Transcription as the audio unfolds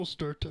We'll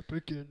start up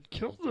again.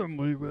 Kill them,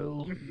 we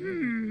will.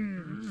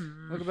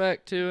 Welcome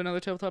back to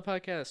another Tabletop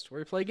Podcast where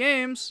we play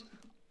games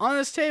on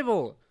this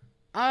table.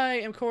 I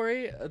am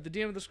Corey, the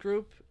DM of this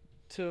group.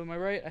 To my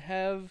right, I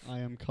have... I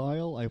am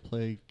Kyle. I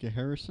play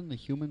Harrison, the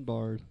human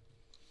bard.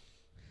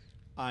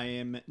 I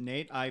am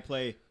Nate. I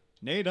play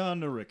Nadar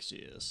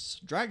Nerexius,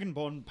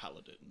 Dragonborn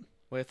Paladin.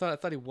 Wait, I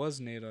thought he was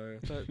Nadar.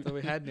 I thought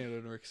we had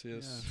Nadar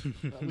Nerexius.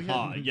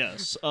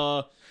 Yes.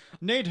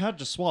 Nate had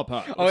to swap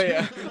out. Oh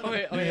yeah.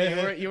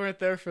 You weren't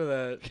there for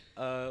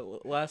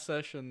that. Last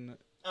session,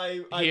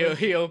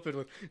 he opened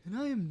with, and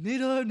I am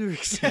Nadar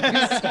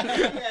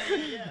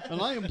Nerexius.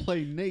 And I am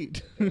playing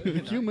Nate,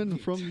 human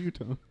from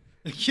Utah.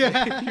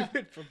 Yeah.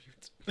 From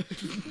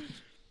Utah.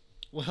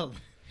 Well,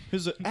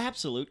 Who's an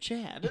absolute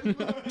Chad.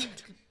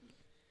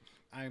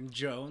 I'm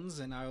Jones,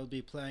 and I will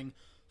be playing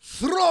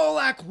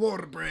Throlak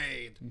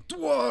Warbraid,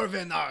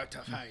 Dwarven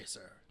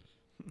Artificer.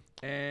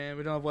 And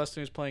we don't have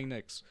Weston who's playing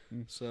Nyx.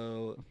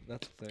 So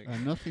that's the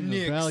thing. Nothing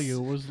Nyx. of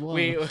value was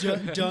lost.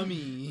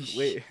 Dummy.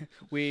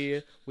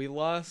 We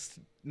lost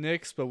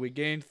Nyx, but we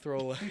gained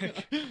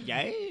Throlak.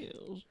 Yes.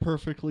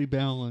 Perfectly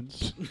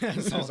balanced.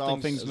 As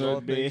all things As all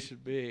would be. things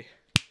should be.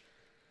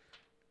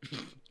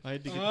 I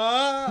had to get...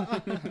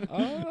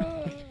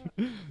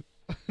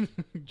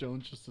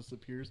 Jones just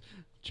disappears.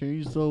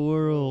 Change the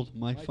world.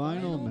 My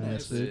final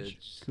message.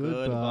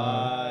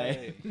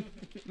 Goodbye.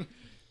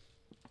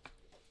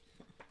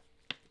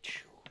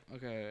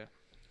 Okay.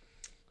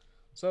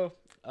 So,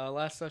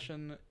 last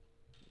session,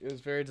 it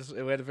was very.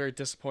 We had a very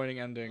disappointing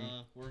ending.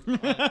 Can we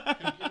not tell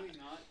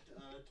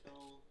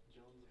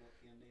Jones about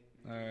the ending?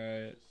 All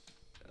right.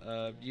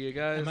 You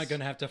guys. Am I going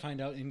to have to find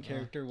out in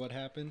character what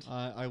happened?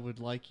 I would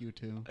like you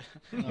to.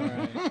 All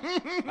right.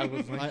 I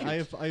was like,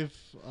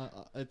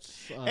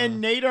 It's.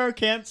 And Nadar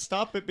can't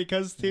stop it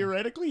because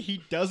theoretically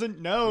he doesn't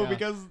know Yeah.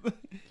 because...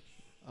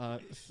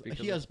 Because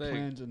he has of the thing.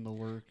 plans in the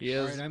works. he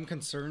All is. right, I'm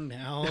concerned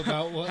now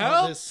about what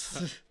Help!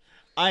 this...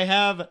 I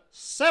have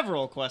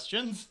several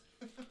questions.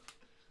 What am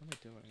I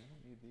doing? I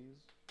don't need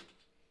these.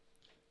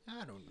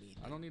 I don't need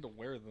I don't need to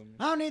wear them.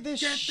 I don't need this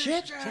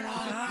shit.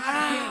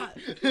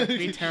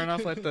 Me tearing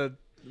off like the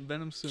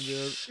Venom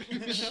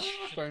symbiote.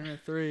 Spider-Man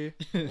 3.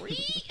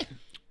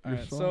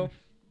 Alright, so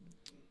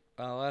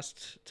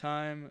last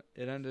time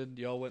it ended,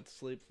 y'all went to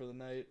sleep for the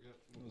night.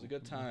 It was a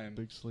good time.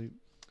 Big sleep.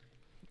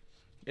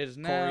 It is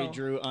now. Corey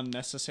drew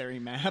unnecessary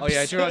maps. Oh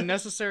yeah, I drew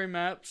unnecessary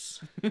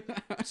maps.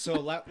 So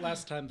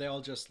last time they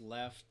all just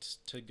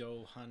left to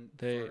go hunt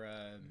for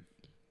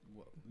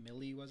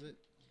Millie, was it?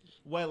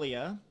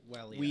 Wellia.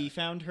 Well, yeah. We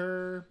found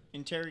her,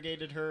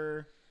 interrogated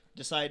her,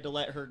 decided to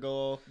let her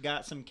go,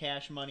 got some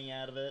cash money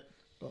out of it.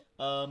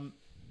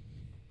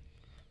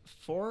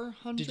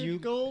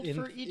 400 gold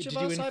for each of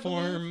us, Did you I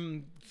believe?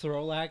 inform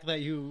Throlak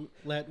that you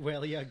let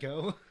Welia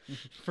go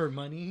for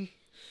money?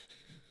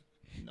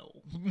 No.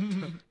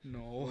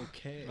 No.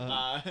 Okay.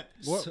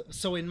 What?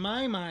 So in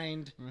my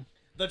mind,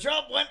 The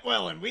job went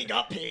well and we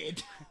got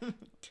paid.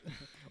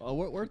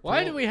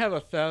 Why do we have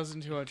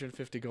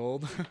 1,250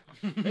 gold?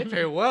 They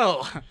pay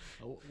well.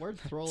 Where'd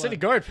Throlak? City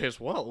guard pays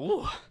well.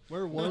 Ooh.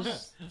 Where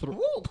was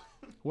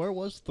Where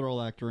was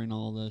Throlak during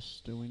all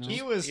this? Do we know?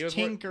 He was He was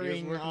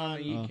tinkering working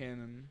on the on...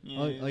 E-cannon.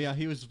 Oh yeah,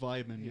 he was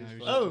vibing. Yeah, he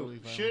was Oh, totally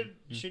vibing.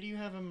 should you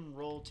have him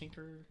roll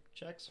tinker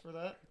checks for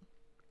that?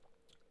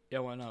 Yeah,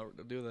 why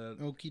not do that?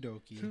 okie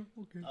dokie,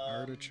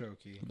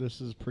 artichokey.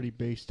 This is pretty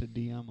base to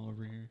DM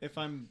over here. If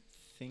I'm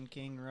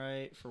thinking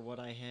right, for what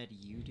I had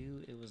you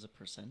do, it was a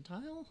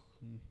percentile?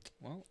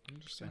 Well,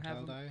 I'm just gonna have Percentile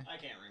him. die. I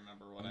can't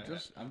remember what I'm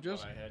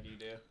just- what I had you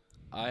do.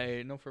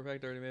 I know for a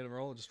fact I already made him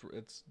roll.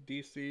 It's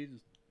DC.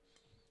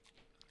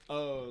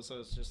 Oh, so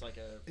it's just like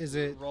Is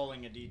it-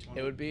 rolling a d20?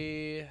 It would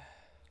be.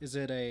 Is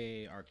it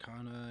a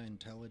Arcana, I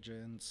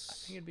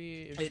Intelligence? think it'd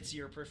be. It's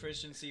your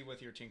proficiency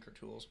with your tinker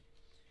tools.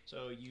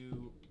 So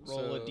you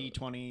roll a So-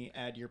 d20,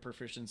 add your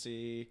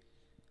proficiency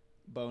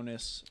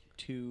bonus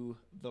to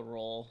the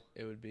roll.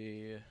 It would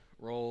be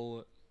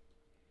roll.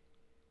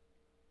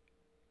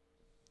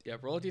 Yeah,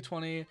 roll a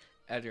d20,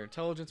 add your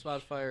intelligence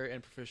modifier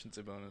and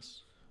proficiency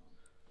bonus.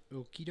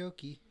 Okie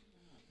dokie.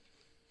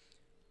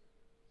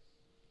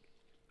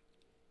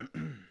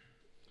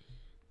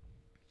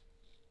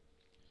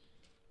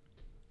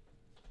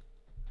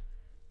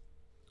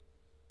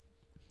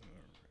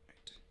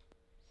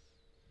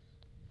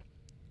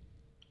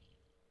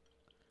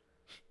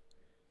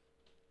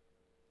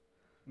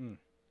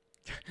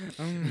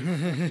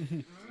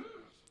 Alright.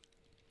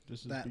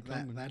 This is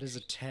That is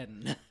a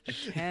 10.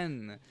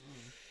 10.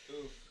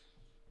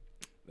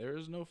 There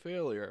is no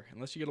failure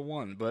unless you get a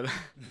 1, but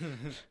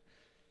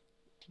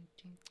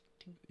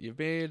you've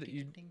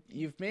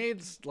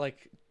made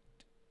like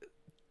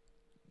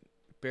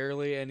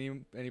barely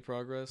any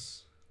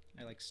progress.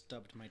 I like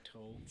stubbed my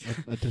toe.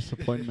 a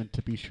disappointment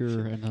to be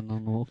sure, and an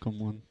unwelcome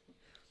one.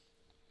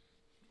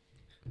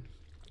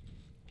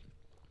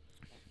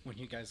 When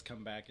you guys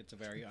come back, it's a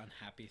very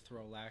unhappy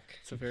Throlak.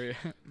 It's a very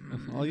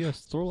Oh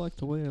yes, Throlak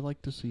the way I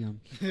like to see him.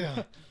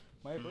 Yeah.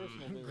 my personal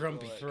favorite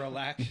Grumpy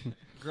Throlak. Throlak.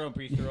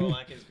 Grumpy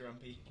Thorlak is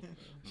grumpy.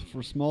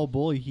 For small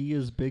boy, he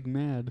is big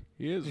mad.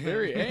 He is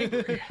very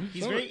angry.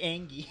 He's very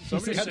angry.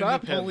 Somebody He's got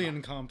stop a him.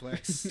 Napoleon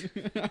complex.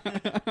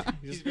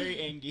 He's very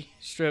angry.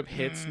 Strip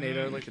hits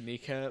NATO like a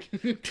kneecap.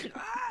 He's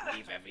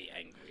very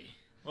angry.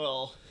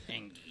 Well,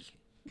 Angry.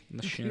 And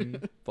the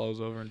shin falls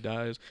over and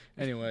dies.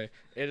 Anyway,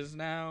 it is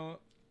now.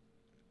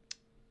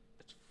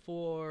 It's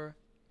 4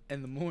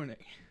 in the morning.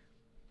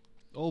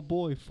 Oh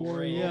boy,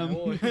 4 a.m.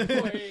 Oh boy,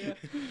 4 a.m.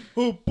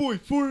 oh boy,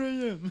 4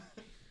 a.m.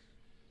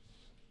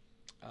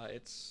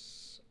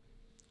 It's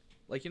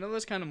like, you know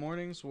those kind of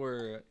mornings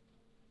where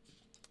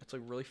it's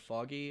like really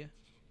foggy.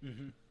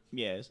 Mm-hmm.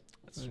 Yes.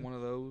 It's one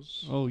of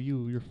those. Oh,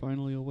 you're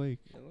finally awake.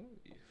 Hello,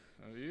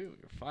 you're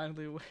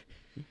finally awake.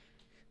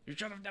 You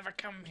should have never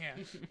come here.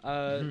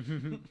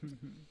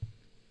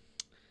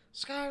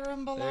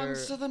 Skyrim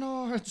belongs to the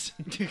Nords.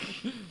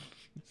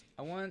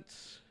 I want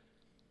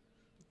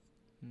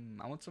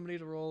somebody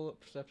to roll a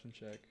perception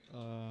check.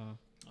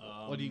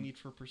 What do you need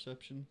for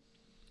perception?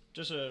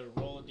 Just a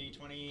roll a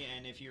d20,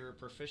 and if you're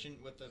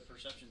proficient with the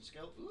perception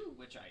skill,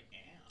 which I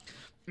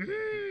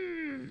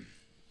am,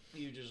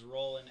 you just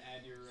roll and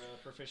add your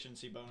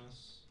proficiency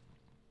bonus.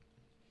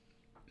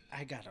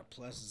 I got a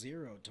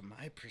 +0 to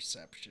my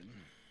perception.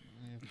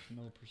 I have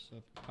no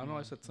perception. I don't know.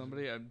 I said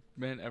somebody. I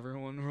meant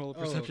everyone roll a Oh,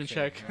 perception okay,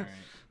 check.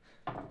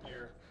 all right.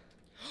 Here.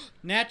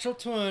 Natural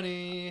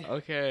 20.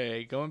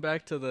 Okay, going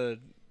back to the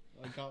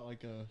I got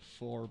like a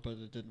 4, but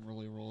it didn't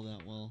really roll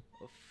that well.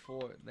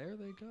 4. There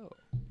they go.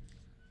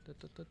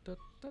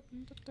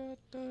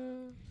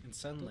 And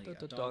suddenly, a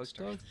dog Dogs,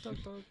 starts. dogs.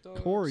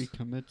 Corey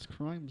commits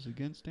crimes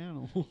against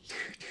animals.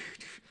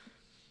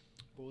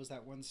 What was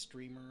that one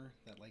streamer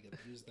that like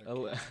abused their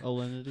Al- kid?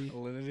 Alinity.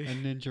 Alinity.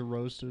 And Ninja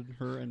roasted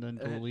her and then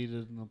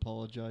deleted and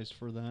apologized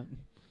for that.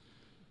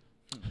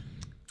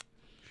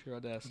 Sure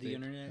audacity. The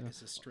internet Yeah.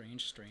 is a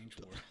strange, strange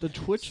world. The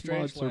Twitch Strange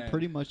mods are land.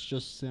 pretty much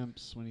just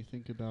simps when you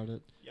think about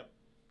it. Yep.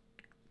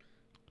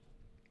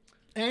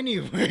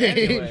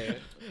 Anyway,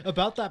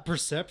 about that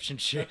perception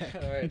check.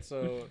 All right,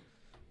 so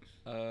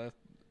you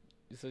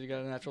said you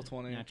got a natural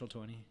 20. Natural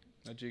 20.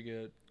 How'd you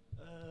get?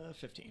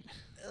 15.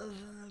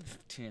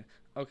 15.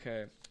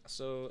 Okay,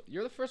 so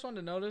you're the first one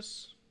to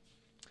notice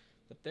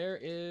that there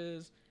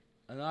is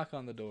a knock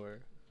on the door.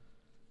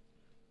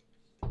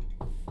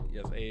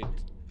 Yes, 8.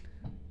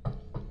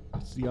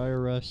 It's the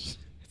IRS.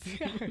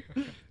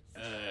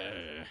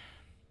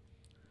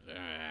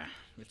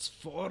 It's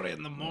 4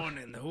 in the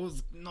morning.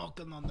 Who's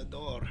knocking on the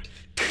door?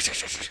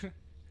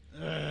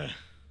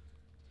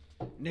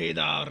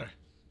 Nadar.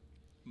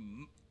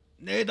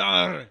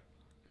 Nadar.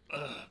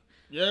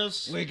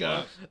 Yes. Wake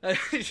up.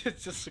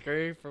 just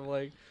screaming from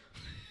like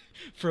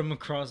From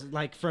across,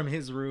 like from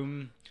his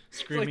room,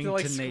 screaming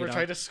like to we're Nadar.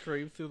 trying to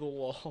scream through the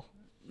wall.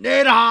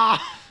 Nadar!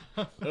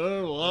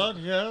 What?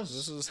 Yes.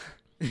 This is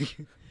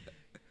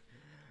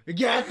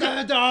Get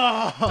the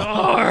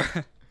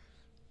door!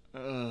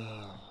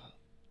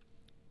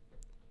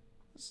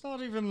 It's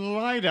not even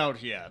light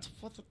out yet.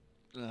 What the?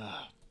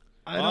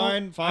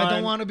 I Fine.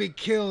 don't want to be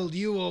killed.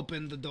 You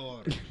open the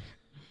door.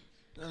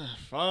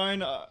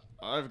 Fine.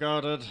 I've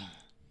got it.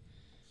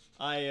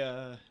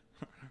 I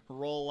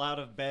roll out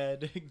of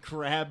bed,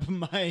 grab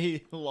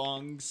my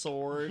long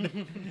sword.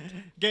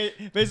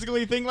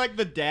 Basically, think like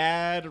the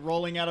dad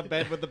rolling out of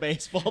bed with the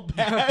baseball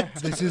bat.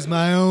 This is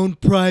my own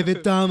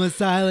private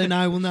domicile, and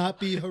I will not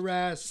be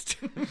harassed,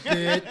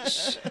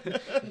 bitch.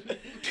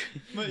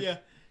 But yeah,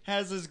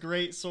 has his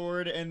great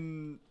sword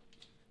and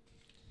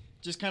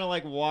just kind of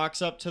like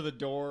walks up to the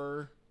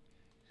door.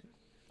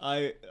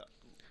 I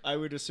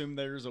would assume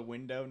there's a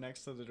window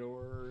next to the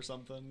door or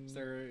something. Is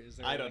there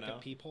I don't like know. a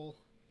peephole?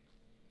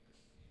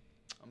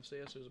 I'm gonna say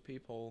yes. There's a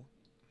peephole.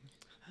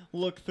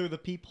 Look through the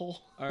peephole.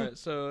 All right,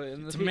 so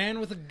in the It's a man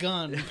with a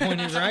gun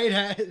pointing right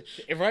at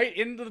right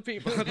into the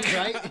peephole.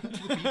 right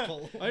into the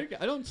peephole.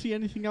 I don't see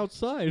anything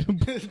outside.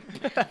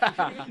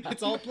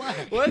 It's all black.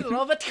 What is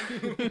all that?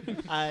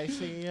 I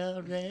see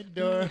a red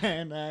door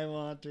and I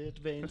want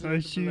it painted I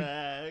see-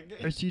 black.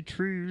 I see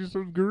trees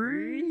of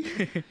green,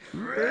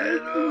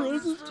 red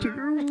roses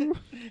too.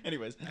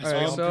 Anyways, All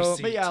right, so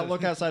but yeah,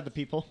 look outside the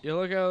peephole. you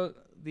look out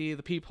the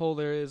peephole.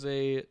 There is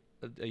a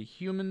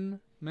human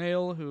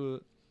male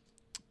who,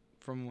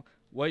 from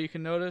what you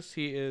can notice,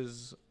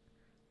 he's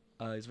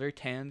very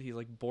tanned. He's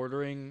like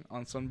bordering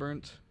on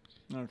sunburnt.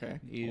 Okay.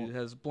 He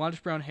has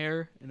blondish brown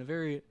hair and a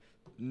very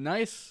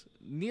nice,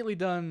 neatly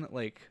done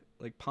like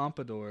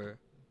pompadour.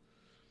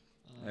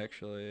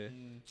 Actually,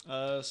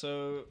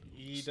 So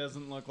he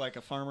doesn't look like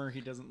a farmer. He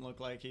doesn't look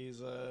like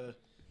he's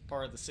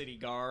part of the city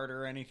guard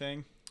or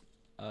anything.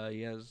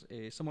 he has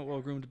a somewhat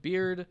well-groomed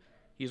beard.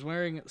 He's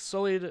wearing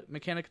sullied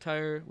mechanic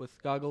attire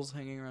with goggles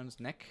hanging around his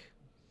neck.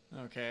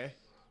 Okay.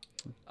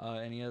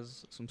 And he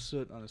has some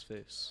soot on his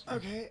face.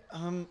 Okay.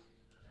 Sounds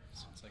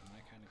like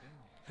my kind of guy.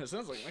 That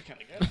sounds like my kind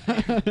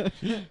of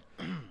guy.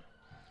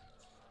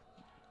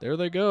 There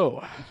they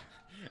go.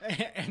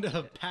 and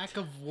a pack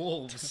of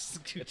wolves.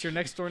 It's your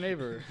next door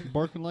neighbor.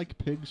 Barking like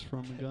pigs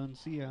from a gun.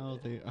 See how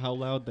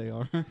loud they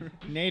are.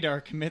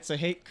 Nadar commits a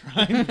hate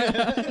crime.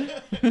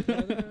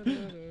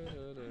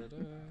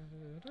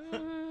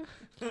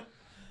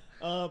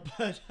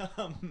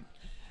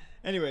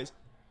 Anyways.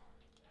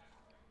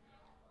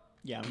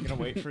 Yeah, I'm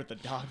gonna wait for the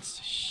dogs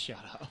to shut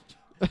up.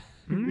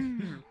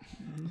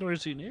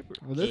 Noisy neighbor.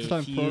 Well, this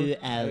time for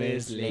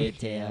hours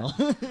later.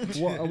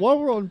 while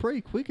we're on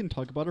break, we can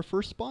talk about our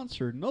first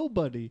sponsor.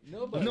 Nobody.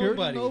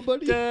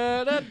 Nobody.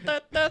 Da, da, da,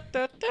 da,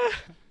 da, da.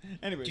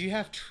 Anyways. Do you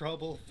have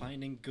trouble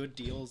finding good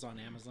deals on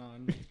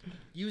Amazon?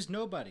 Use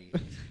Nobody.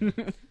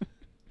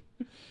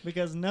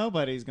 Because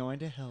nobody's going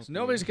to help. So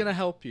nobody's gonna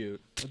help you.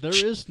 There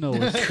is no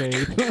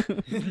escape.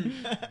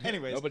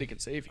 Anyways. Nobody can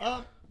save you.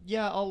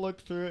 Yeah, I'll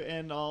look through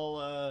and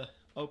I'll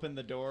open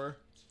the door.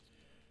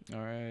 All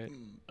right.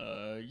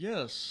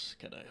 Yes.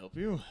 Can I help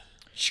you?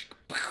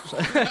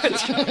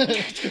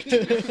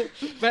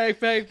 Bang,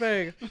 bang,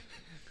 bang.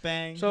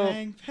 Bang, So-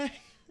 bang, bang.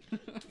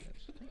 Thank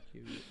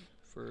you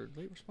for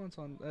late response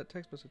on that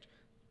text message.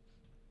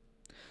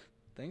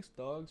 Thanks,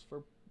 dogs,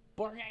 for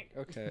barking.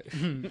 Okay.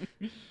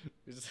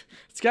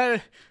 It's kind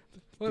of.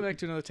 Welcome back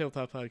to another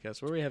Tabletop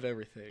Podcast where we have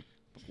everything: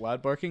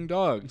 loud barking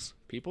dogs,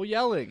 people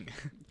yelling.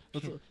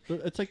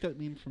 It's like that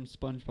meme from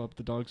SpongeBob.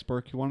 The dogs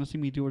bark. You want to see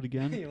me do it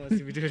again? You want to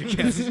see me do it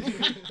again?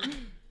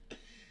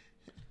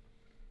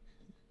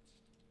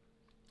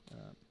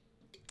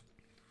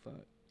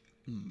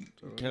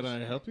 Can I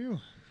help you?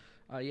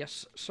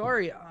 Yes.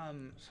 Sorry.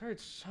 Sorry.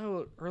 It's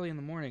so early in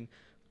the morning,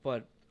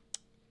 but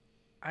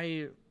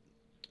I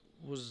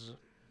was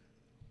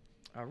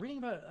reading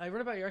about. I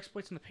read about your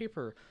exploits in the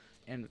paper,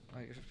 and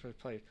I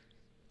played.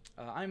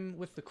 I'm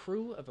with the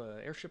crew of an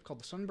airship called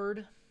the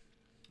Sunbird.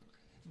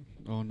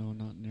 Oh no,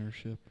 not an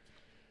airship.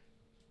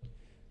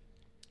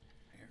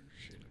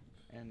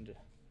 And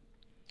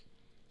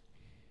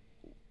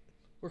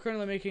we're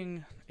currently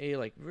making a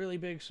really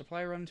big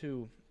supply run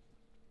to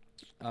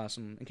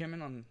some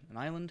encampment on an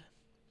island.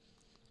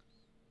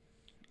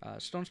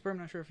 Stone Spur, I'm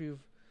not sure if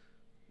you've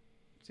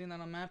seen that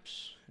on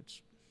maps.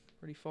 It's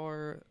pretty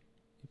far.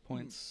 He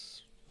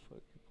points. I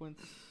think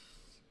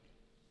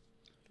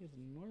it's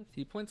north.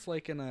 He points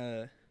like in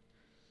a.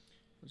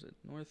 Was it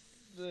north?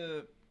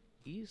 The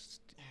East?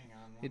 hang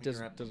on. It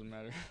doesn't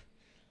matter.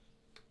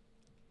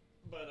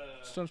 But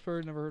Stone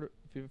Spur, never heard.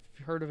 If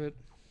you've heard of it.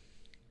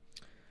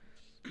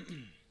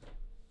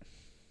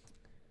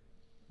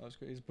 That's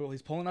great.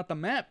 He's pulling out the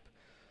map,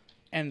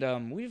 and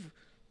we've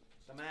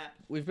the map.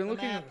 been The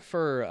looking map.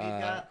 for We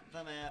got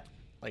the map.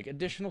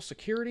 additional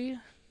security.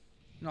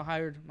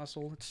 Hired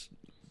muscle. It's.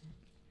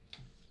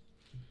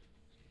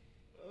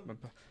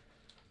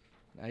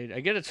 I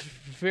get it's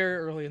very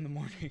early in the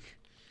morning.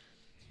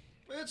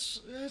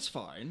 It's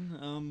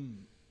fine.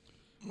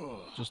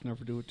 Just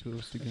never do it to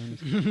us again.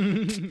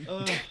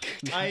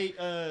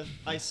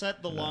 I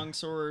set the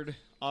longsword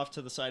off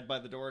to the side by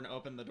the door and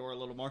opened the door a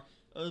little more.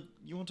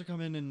 You want to come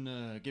in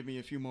and give me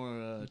a few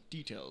more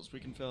details? We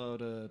can fill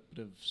out a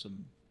bit of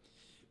some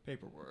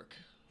paperwork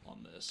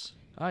on this.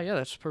 Yeah,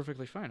 that's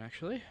perfectly fine,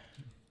 actually.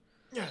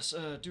 Yes,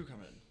 do come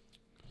in.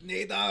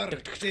 Nadar,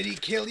 did he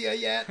kill you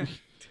yet?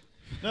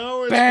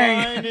 No, it's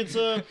Bang! fine. It's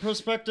a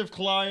prospective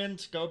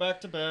client. Go back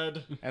to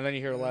bed. And then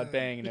you hear a loud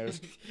bang, and there's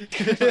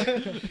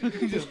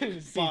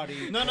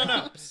Body. No.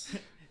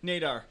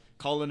 Nadar,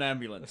 call an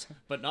ambulance,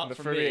 but not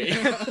for me.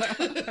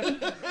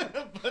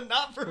 But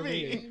not for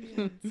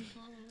me.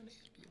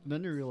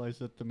 Then you realize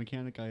that the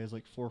mechanic guy has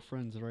 4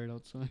 friends right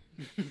outside.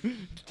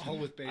 All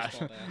with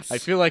baseball bats. I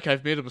feel like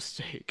I've made a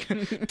mistake.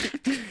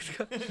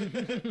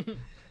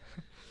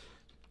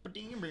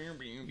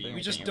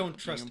 We just don't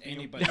trust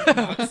anybody who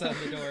knocks on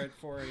the door at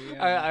 4 a.m.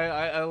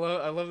 I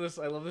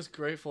love this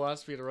great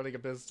philosophy to running a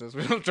business.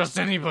 We don't trust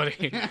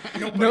anybody.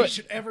 Nobody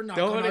should ever knock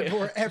on our nobody-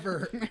 door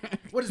ever.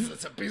 What is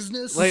this, a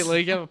business?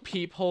 like you have a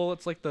peephole.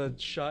 It's like the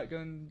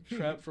shotgun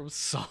trap from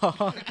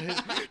Saw.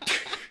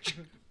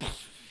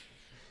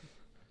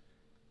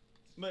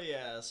 But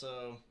yeah,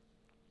 so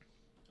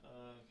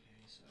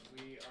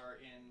we are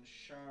in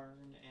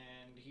Sharn,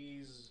 and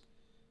he's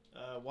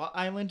what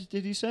island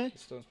did he say?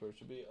 Stone Spur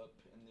should be up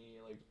in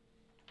the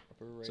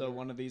upper right. So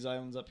one of these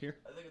islands up here.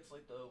 I think it's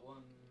the one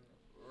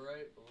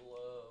right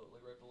below,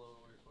 right below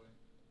where you're pointing.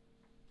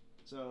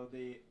 So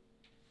the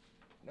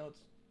No, it's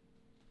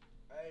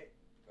right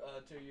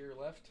to your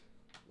left.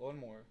 One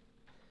more.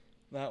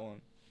 That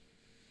one.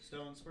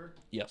 Stone Spur.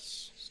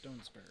 Yes.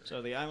 Stone Spur.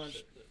 So the island.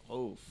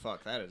 Oh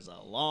fuck, that is a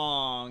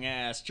long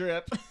ass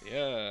trip.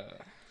 Yeah.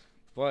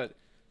 But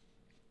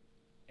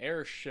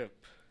airship.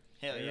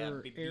 Hell yeah,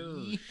 baby.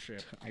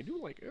 Airship. I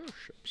do like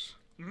airships.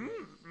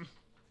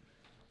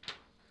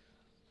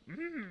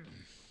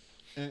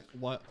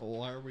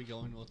 Why are we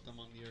going with them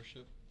on the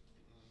airship?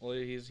 Well,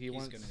 he He's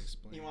wants. going to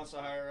explain. He wants to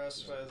hire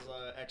us as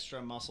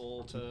extra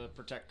muscle to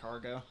protect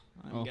cargo.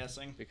 I'm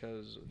guessing.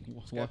 Because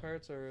Wa- sky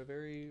pirates are a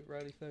very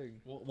rowdy thing.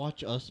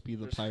 Watch us be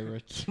the There's-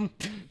 pirates.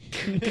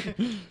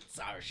 It's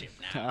our ship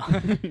now.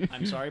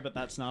 I'm sorry, but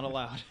that's not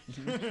allowed.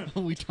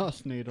 We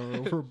toss Nadar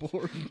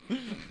overboard.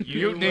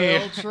 You Mutiny.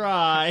 will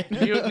try.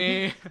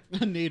 Mutiny.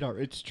 Nadar,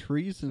 it's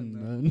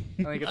treason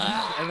then.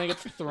 And then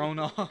gets thrown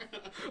off.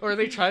 Or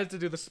they tries to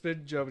do the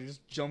spin jump and he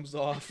just jumps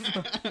off.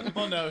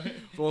 Oh no.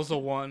 Rolls a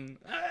 1.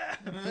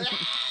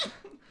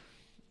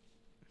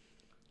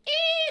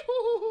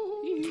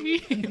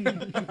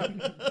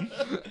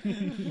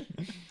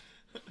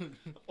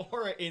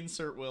 Or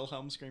insert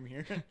Wilhelm scream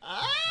here.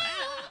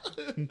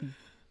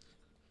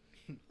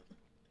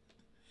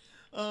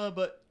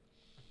 But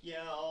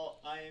yeah,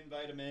 I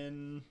invite him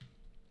in.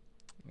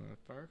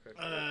 Perfect.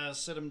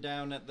 Sit him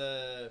down at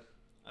the.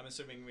 I'm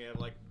assuming we have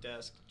like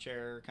desk,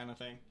 chair kind of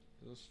thing.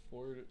 Just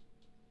forward it.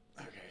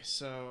 Okay,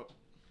 so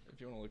If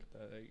you want to look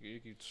at that, you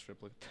can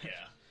strip look at that.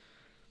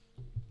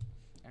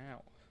 yeah.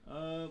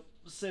 Ow.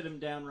 Sit him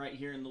down right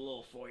here in the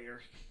little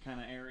foyer kind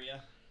of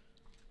area.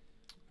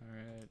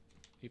 Alright.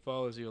 He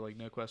follows you like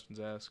no questions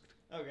asked.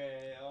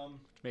 Okay.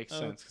 Makes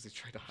sense because he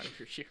tried to hire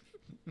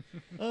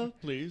you.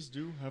 Please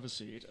do have a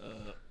seat.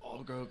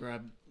 I'll go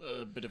grab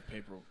a bit of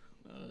paper,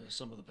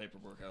 some of the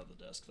paperwork out of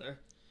the desk there.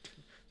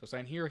 So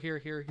sign here, here,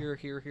 here, here,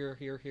 here, here,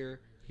 here, here,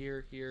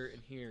 here, here,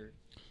 and here.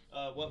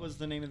 What was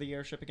the name of the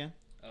airship again?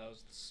 It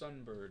was the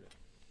Sunbird.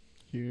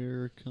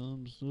 Here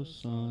comes the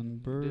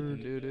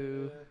sunbird.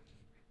 Doo-doo.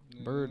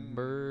 Bird,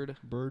 bird.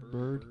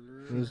 Bird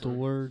is the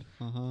word.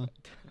 Uh-huh.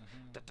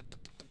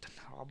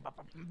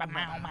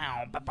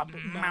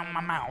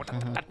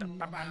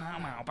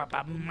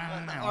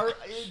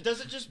 Does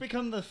it just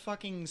become the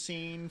fucking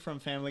scene from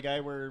Family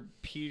Guy where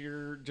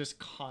Peter just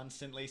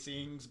constantly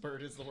sings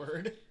 "Bird is the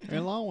word"? Hey,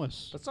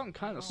 Lois. That song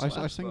kind of I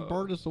slaps, sing though.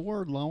 bird is the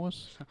word,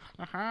 Lois.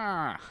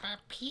 Aha.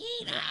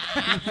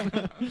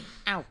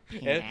 Ow,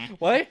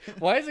 Why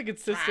is it a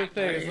consistent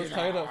thing? It's just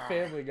talking about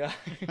Family Guy.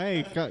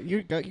 Hey,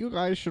 you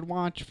guys should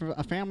watch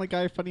A Family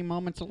Guy Funny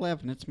Moments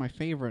 11. It's my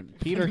favorite.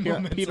 Peter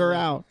here, Peter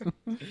out.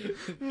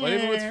 Funny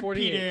Moments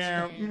 48.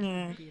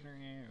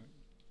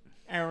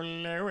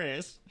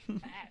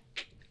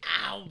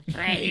 Oh,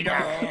 Lois. Peter,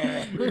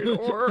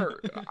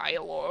 I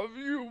love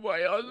you, my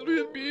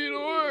husband,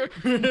 Peter.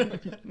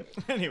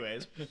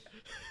 Anyways,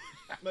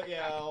 but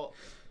yeah, I'll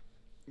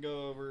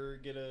go over,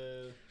 get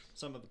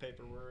some of the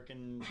paperwork,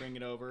 and bring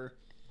it over,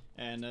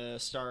 and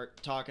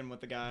start talking with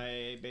the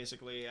guy,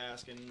 basically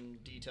asking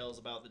details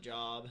about the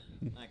job,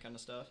 that kind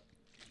of stuff.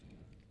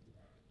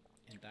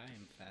 And I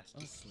am fast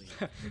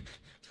asleep.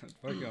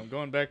 Fuck you, I'm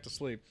going back to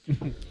sleep.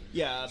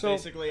 Yeah, So-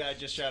 basically, I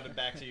just shouted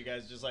back to you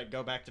guys, just like,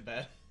 go back to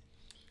bed.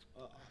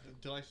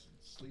 Did I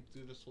sleep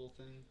through this whole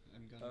thing?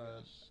 I'm gonna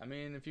guess. I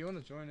mean, if you want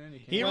to join in, you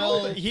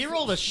can. He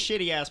rolled a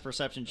shitty ass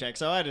perception check,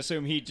 so I'd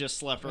assume he just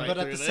slept right But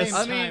through at the this. same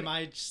I mean, time,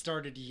 I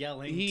started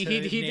yelling. he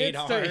to did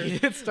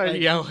Nadar, start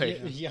like,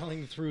 yelling.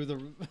 yelling through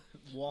the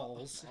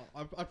walls.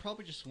 I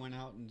probably just went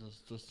out and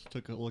just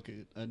took a look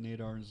at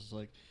Nadar and just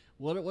like,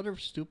 whatever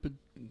stupid,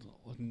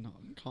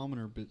 common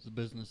or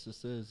business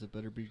this is, it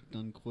better be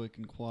done quick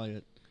and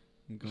quiet.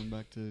 I'm going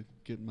back to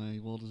get my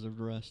well-deserved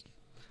rest.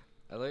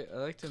 I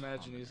like to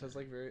imagine he just has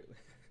like very.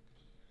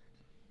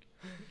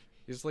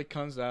 He just like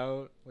comes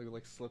out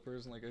like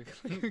slippers and like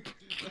a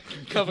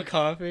cup of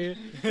coffee.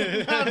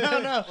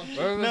 No.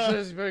 Whatever this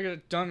is, you better get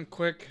it done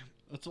quick.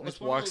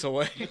 Just walks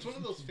away. It's one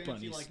of those Bunny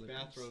fancy like slippers.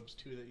 bathrobes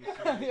too that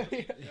you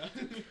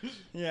see.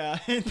 Yeah,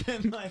 and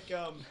then like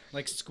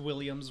Like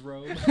Squilliam's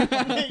robe.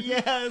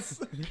 yes,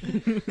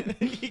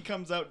 he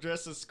comes out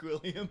dressed as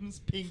Squilliam's,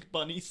 pink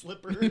bunny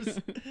slippers,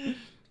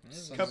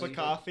 cup of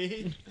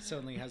coffee.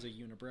 Suddenly has a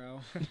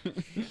unibrow.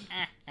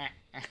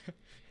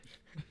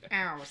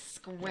 Oh,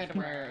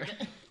 Squidward.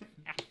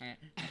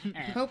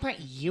 Who put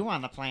you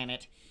on the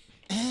planet?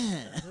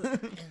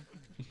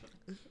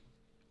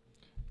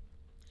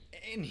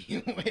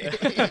 Anyway.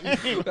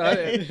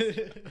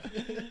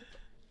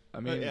 I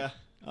mean, yeah.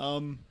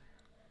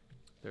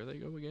 there they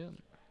go again.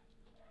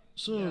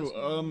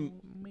 So,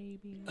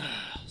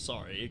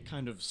 sorry,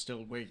 kind of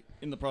still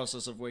in the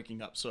process of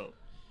waking up. So,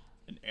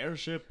 an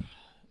airship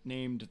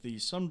named the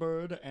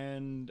Sunbird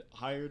and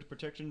hired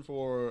protection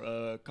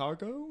for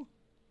cargo?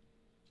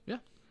 Yeah.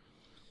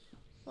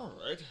 All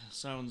right,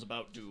 sounds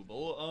about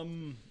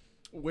doable.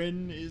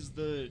 When is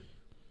the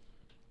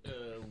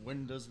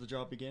when does the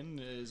job begin?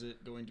 Is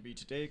it going to be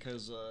today?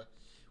 Because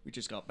we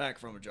just got back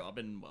from a job,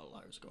 and well,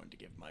 I was going to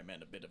give my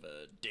men a bit of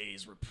a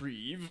day's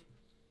reprieve.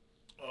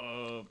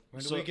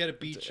 When do we get a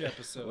beach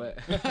episode?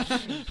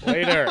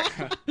 Later.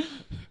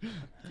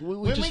 When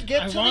we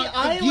get to the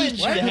island,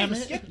 damn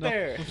it! Get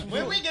there.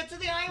 When we get to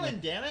the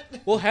island, damn it!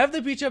 We'll have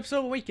the beach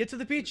episode when we get to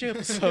the beach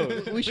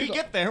episode. We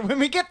get there when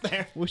we get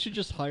there. We should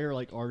just hire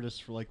like artists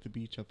for like the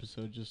beach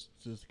episode, just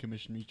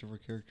commission each of our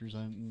characters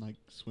in like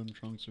swim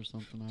trunks or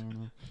something. I don't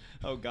know.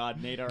 Oh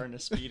God, Nadar in a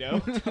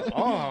speedo.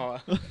 Oh.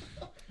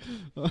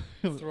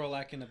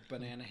 Throwlack in a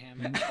banana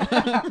hammock.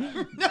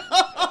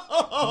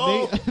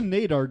 No!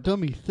 Nadar,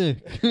 dummy thick.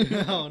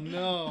 Oh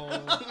no.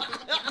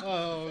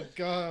 Oh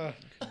god.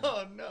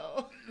 Oh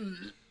no!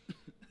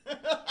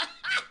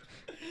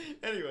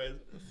 Anyways.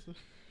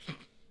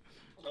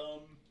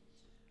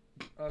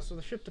 So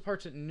the ship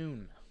departs at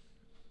noon.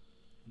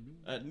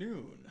 At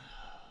noon.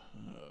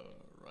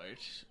 Right.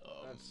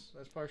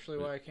 That's partially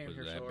why I came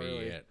here so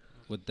early.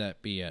 Would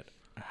that be at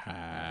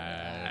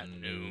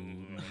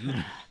noon.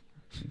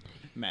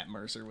 Matt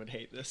Mercer would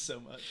hate this so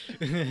much.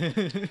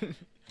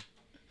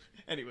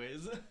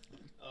 Anyways,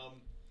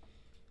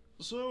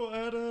 so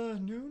at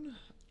noon.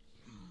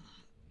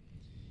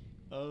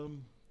 All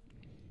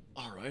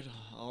right,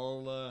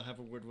 I'll have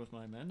a word with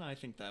my men. I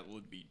think that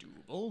would be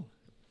doable.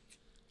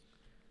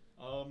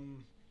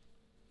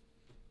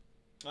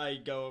 I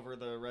go over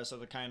the rest of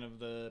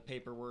the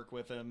paperwork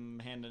with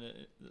him, handing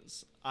it.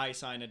 I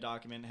sign a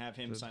document, have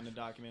him sign a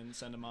document,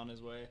 send him on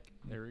his way.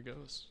 There he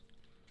goes.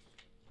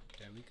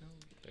 There we go.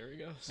 There he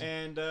goes.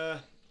 And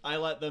I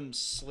let them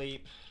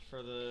sleep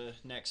for the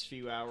next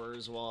few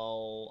hours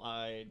while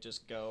I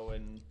just go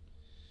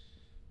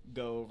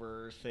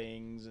over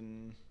things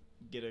and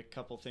get a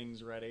couple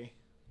things ready.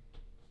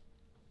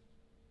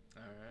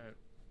 All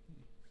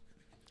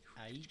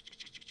right.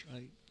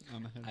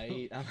 I'm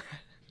ahead.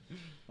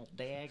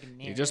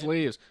 He just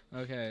leaves.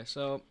 Okay,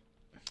 so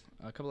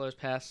a couple hours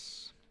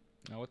pass.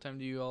 Now, what time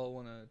do you all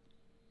want to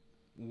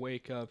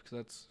wake up? Because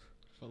that's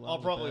I'll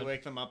probably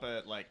wake them up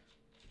at like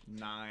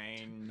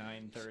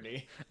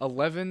 9:30.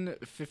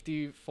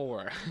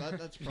 11:54.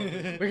 That's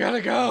probably. We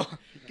gotta go.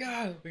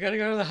 Go. We gotta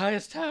go to the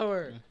highest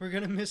tower. We're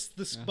gonna miss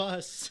this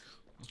bus.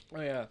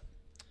 Oh yeah.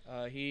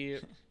 He.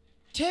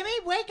 Timmy,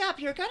 wake up!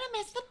 You're gonna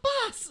miss the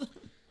bus.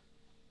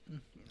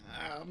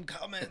 I'm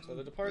coming. So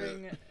they're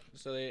departing.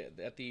 So they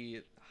at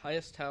the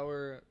highest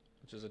tower,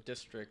 which is a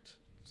district.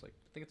 It's like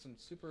I think it's in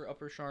Super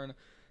Upper Sharn.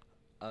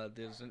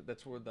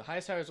 That's where the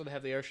highest tower is where they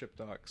have the airship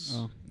docks.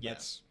 Oh.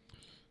 Yes.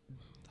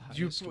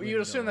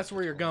 You'd assume that's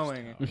where you're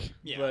going,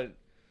 Yeah. but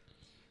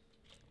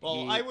Well,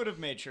 he- I would have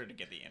made sure to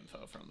get the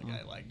info from the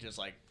guy, like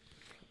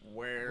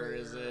where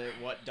is it,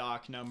 what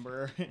dock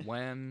number,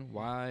 when,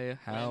 why,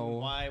 how, when,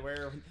 why,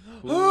 where.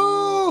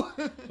 who?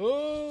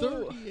 Who?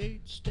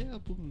 38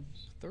 stab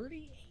wounds.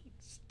 38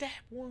 stab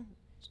wounds.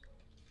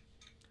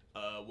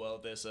 Well,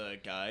 this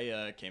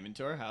guy came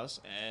into our house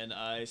and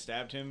I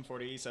stabbed him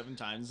 47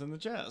 times in the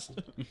chest.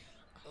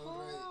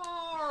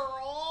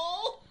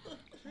 Carl.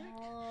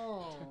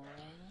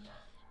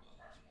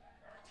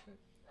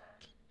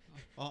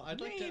 Oh,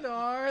 I'd like to.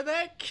 Nadar,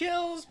 that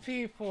kills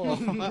people.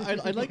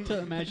 I'd like to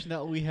imagine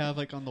that we have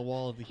like on the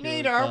wall of the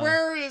heroes. Nadar,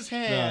 where are his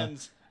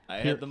hands? I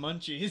here- had the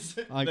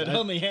munchies I- that I-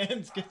 only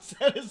hands could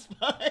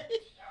satisfy.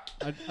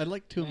 I'd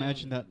like to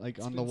imagine that like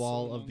on the been so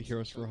wall long of the since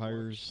Heroes for I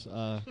Hires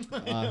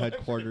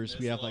headquarters,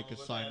 we Miss have like all a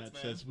the sign bats,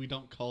 that man. says we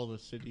don't call the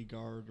city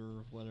guard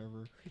or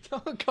whatever.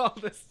 Don't call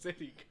the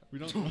city. We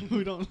don't.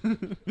 We don't.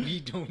 We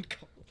don't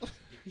call.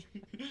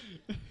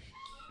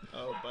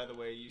 Oh, by the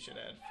way, you should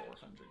add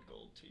 400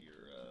 gold to your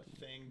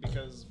thing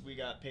because we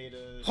got paid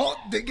a. Hot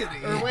diggity.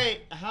 Or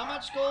wait, how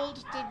much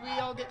gold did we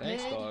all get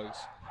Thanks, paid? dogs.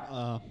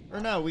 Or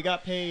no, we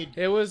got paid.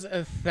 It was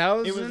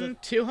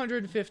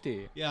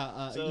 1,250.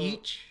 Yeah. So-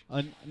 Each.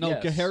 No,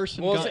 Yes.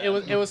 Harrison. Well, got,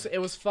 it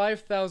was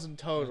 5,000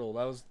 total.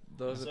 That was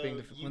those So are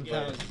being you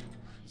 1,000. get,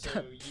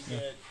 so you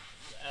get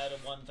add a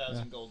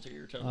 1,000 gold to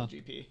your total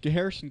GP.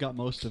 Harrison got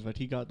most of it.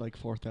 He got like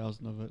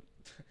 4,000 of it.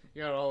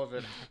 You got all of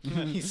it.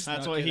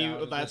 That's what he.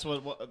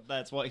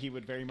 That's what he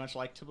would very much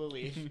like to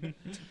believe.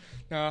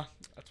 Nah,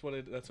 that's what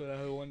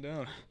I went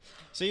down.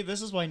 See,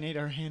 this is why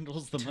Nadar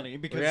handles the money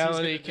because he's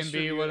Reality gonna can be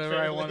distribute whatever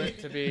I want fairly. it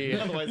to be.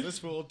 Otherwise, this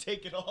fool will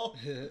take it all.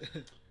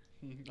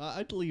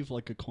 I'd leave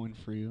like a coin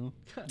for you.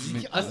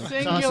 A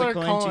singular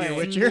coin to your coin.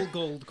 Witcher. Single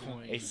gold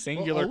coin. A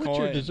singular Witcher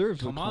coin.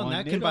 deserves Come a on, coin.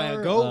 that can buy a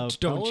Nadar, goat,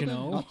 don't you Paladin,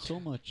 know? Not so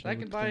much. That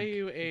can would buy think.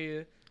 you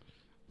a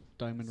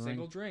Diamond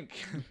single ring. drink.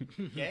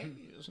 Yes.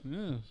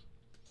 Yeah.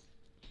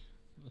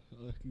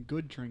 A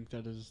good drink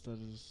that is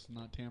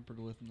not tampered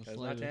with in the It's not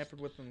slightest.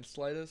 tampered with in the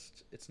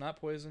slightest. It's not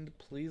poisoned.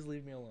 Please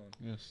leave me alone.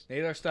 Yes.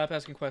 Nadar, stop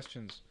asking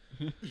questions.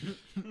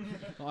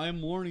 I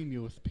am warning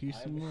you with peace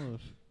and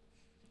love.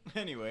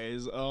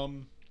 Anyways, Oh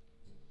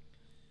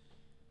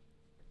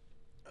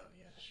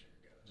yeah, sure.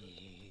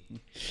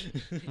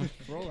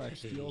 Rolex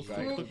steals the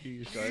Right.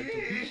 cookies.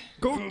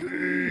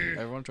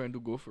 Everyone trying to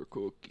go for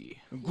cookie.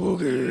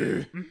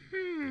 Cookie.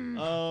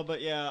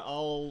 But yeah,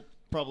 I'll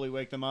probably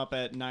wake them up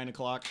at 9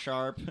 o'clock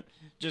sharp.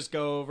 Just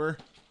go over.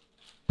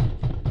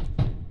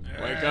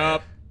 Wake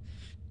up.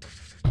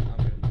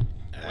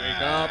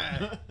 Wake up.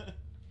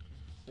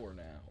 For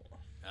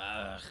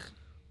now.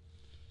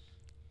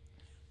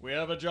 We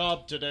have a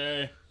job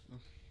today.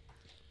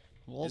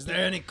 Well, Is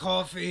there any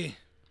coffee?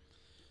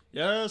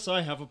 Yes,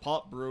 I have a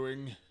pot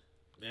brewing.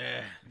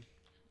 Yeah.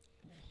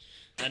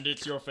 And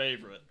it's your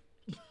favorite.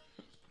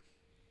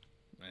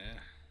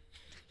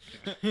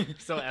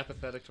 So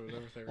apathetic towards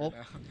everything right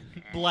now.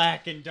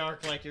 Black and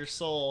dark like your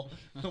soul.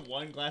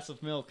 One glass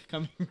of milk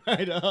coming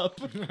right up.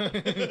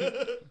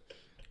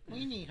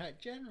 Weenie Hut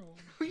General.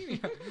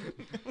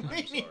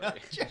 Weenie Hut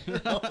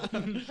General.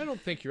 I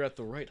don't think you're at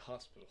the right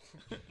hospital.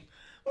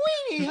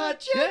 Weenie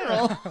Hut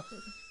General.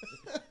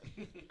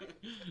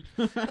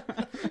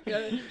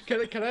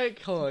 Can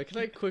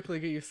I quickly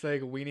get you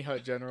saying Weenie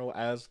Hut General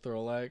as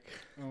Throwlack?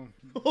 Oh,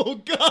 Oh let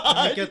me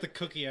God! get the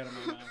cookie out of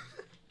my mouth.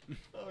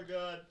 Oh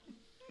God!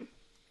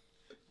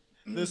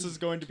 This is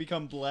going to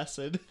become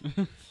blessed.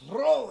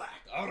 Throwlack,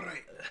 all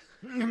right.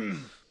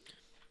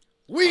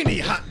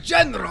 Weenie Hut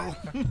General.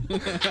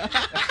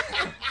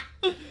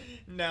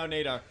 Now,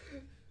 Nadar.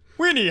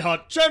 Weenie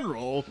Hut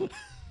General.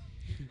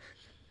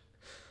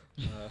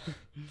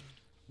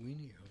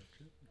 Weenie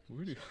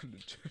Weenie Hut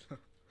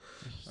General.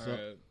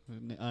 So,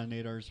 Alright.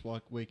 Nadar's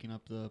waking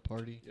up the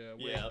party. Yeah,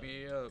 Yeah. wake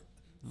me up.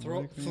 Wake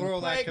me up.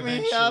 Throwlack Wake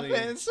me up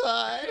eventually.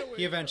 inside.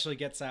 He eventually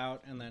gets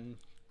out and then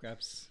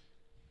grabs.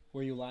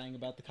 Were you lying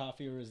about the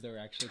coffee, or is there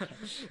actually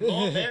coffee?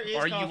 Oh, there is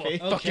Are you coffee.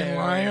 a fucking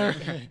liar?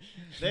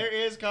 There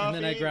is coffee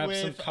then I grabbed with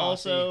some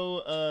coffee.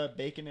 also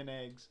bacon and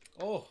eggs.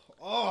 Oh,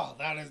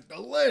 that is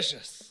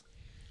delicious.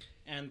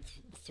 And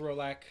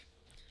Throwlack,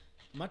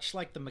 much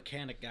like the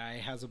mechanic guy,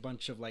 has a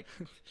bunch of like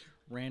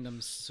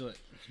random soot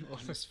on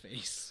his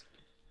face.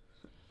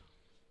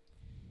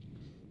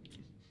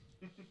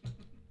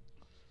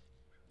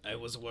 I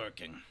was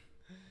working.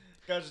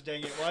 Gosh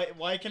dang it!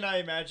 Why can I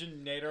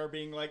imagine Nadar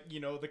being like, you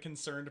know, the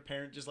concerned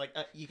parent, just like,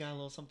 you got a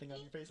little something on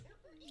your face.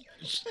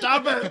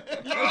 Stop it!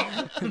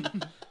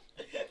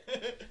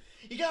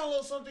 You got a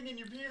little something in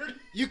your beard.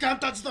 You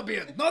can't touch the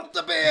beard, not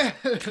the beard.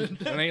 And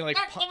then he like,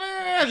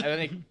 and then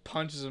he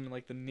punches him in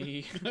like the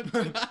knee.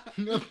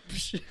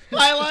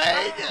 My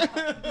leg.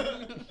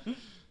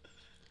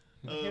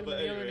 Hit him But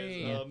in the other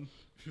anyways,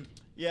 knee.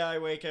 yeah, I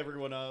wake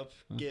everyone up,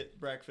 get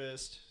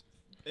breakfast,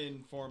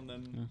 inform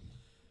them.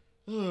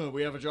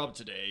 We have a job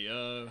today.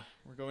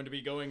 We're going to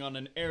be going on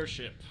an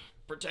airship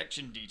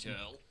protection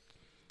detail.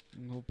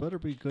 Well, better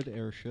be good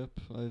airship.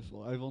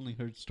 I've only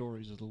heard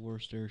stories of the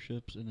worst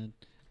airships, and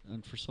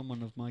for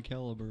someone of my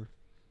caliber,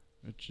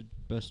 it should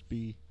best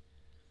be.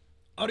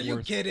 Are you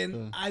worth kidding?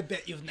 the I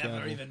bet you've never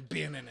travel. even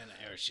been in an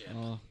airship.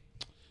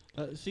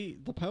 See,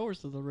 the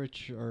powers of the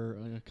rich are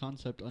a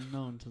concept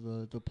unknown to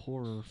the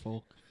poorer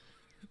folk.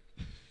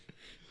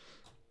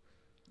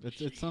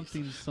 It's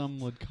something some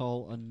would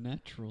call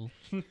unnatural.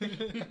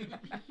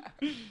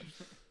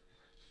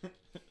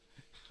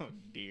 Oh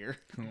dear.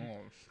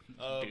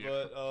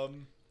 Oh,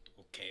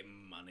 Okay,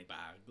 money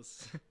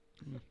bags.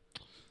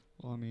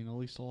 Well, I mean, at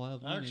least I'll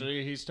have money.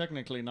 Actually, he's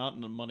technically not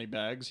in the money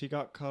bags. He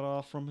got cut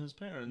off from his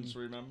parents.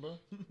 Remember?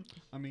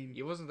 I mean,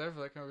 he wasn't there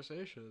for that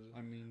conversation.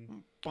 I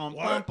mean, Bum,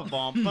 What? bum,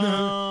 bum,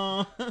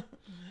 bum.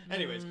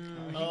 Anyways,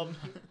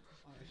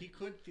 he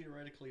could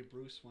theoretically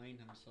Bruce Wayne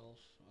himself,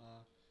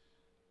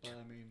 but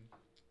I mean,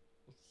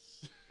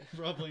 it's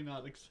probably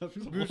not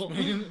acceptable.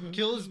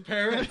 Kill his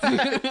parents.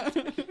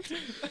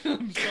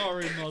 I'm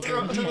sorry,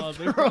 mother.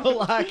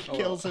 Throwlack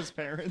kills his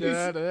parents.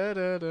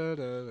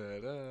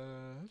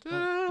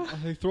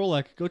 Hey,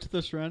 Throwlack, go to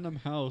this random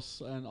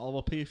house, and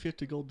I'll pay you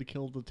 50 gold to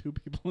kill the two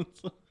people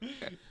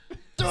inside.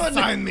 Done.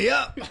 Sign me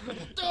up.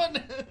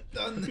 Done.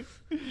 Done.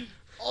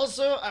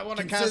 Also, I want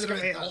a cask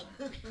of ale.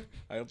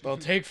 I'll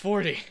take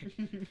 40.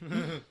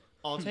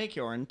 I'll take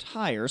your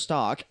entire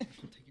stock. Take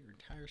your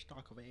entire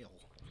stock of ale.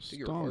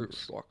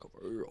 Stonks.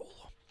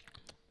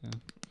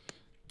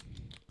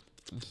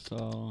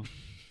 So,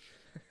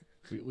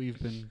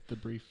 we've been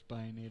debriefed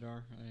by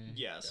Nadar.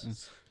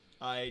 Yes.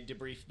 I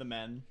debriefed the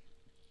men.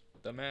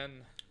 The men.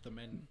 The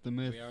men. The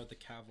myth. We are the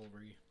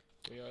cavalry.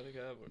 We are the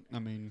cavalry. I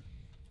mean,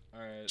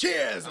 Alright.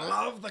 Cheers,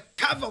 love. The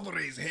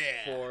cavalry's here.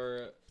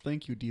 For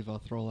thank you, Diva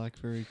Throwlack.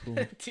 Very cool.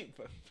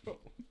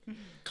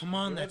 Come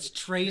on, that's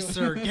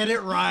Tracer. Get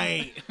it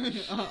right.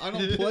 I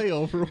don't play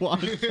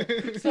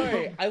Overwatch.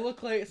 Sorry, I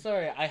look like.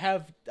 Sorry, I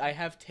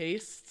have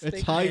tastes.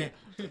 It's high.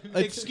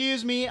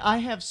 Excuse me, I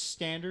have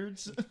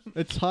standards.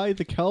 It's high.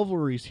 The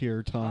cavalry's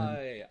here, Tom.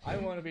 I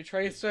want to be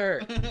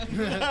Tracer.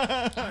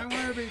 I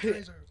want to be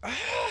Tracer.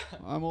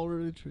 I'm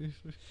already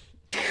Tracer.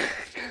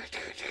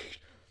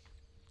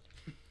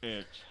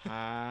 It's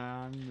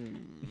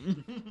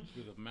time.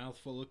 With a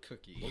mouthful of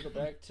cookie. Welcome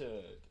back to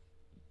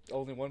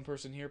only one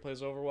person here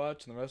plays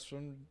Overwatch, and the rest of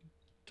them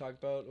talk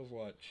about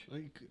Overwatch.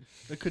 Like,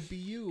 it could be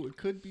you. It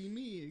could be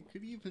me. It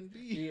could even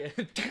be.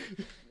 Yeah.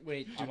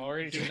 Wait, I'm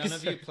already do none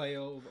of you play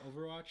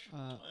Overwatch?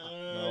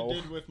 No. I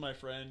did with my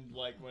friend,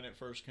 like when it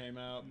first came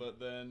out, but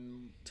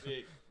then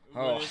when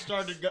Oh. it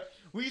started,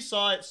 we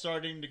saw it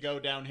starting to go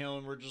downhill,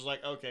 and we're just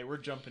like, okay, we're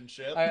jumping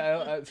ship.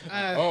 This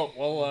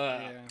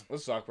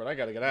is awkward. I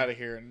gotta get out of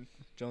here, and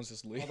Jones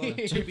just leaves. Although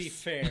to be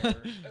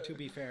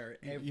fair,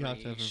 every You have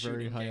to have a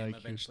very shooting high game IQ.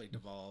 eventually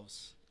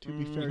devolves. To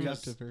be fair, you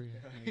have because- to very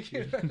high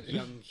IQ.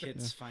 Young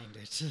kids find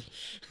it,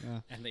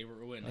 Yeah. and they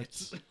ruin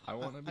it. I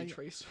want to be I-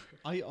 Tracer.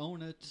 I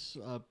own it,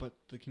 but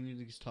the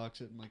community's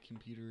toxic. My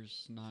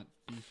computer's not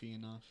beefy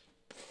enough.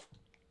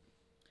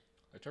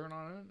 I turn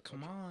on it.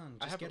 Come on,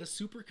 I just have get a- a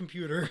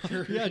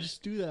supercomputer. Yeah,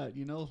 just do that.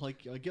 You know,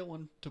 like get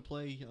one to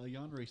play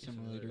Yandere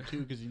Simulator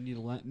too, because you need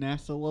a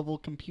NASA level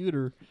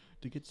computer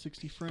to get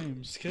 60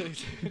 frames. Just kidding.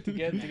 to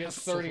get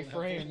 30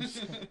 frames.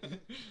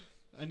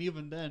 And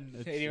even then,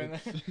 it's, Even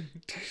it's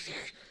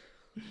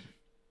then.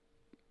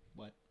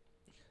 What?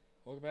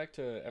 Welcome back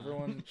to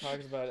everyone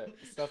talks about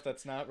stuff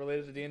that's not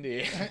related to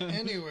D&D.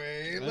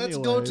 Anyway, let's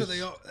go to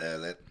Anyways.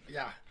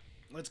 the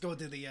let's go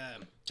to the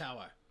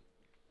tower.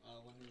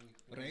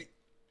 Right?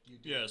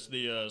 Yes,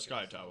 the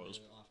Sky Towers.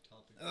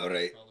 All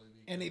right.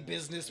 Any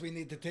business we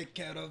need to take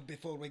care of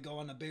before we go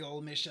on a big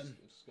old mission?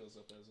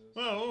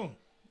 Well,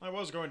 I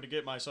was going to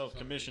get myself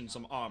commissioned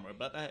some armor,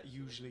 but that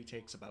usually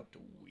takes about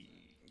a week.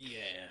 Yeah,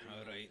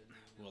 all right.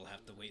 We'll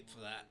have to wait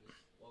for that.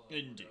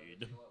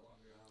 Indeed.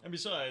 And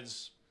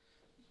besides,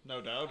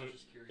 no doubt,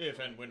 if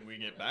and when we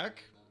get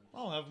back,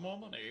 I'll have more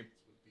money.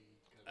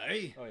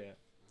 Hey, Oh yeah.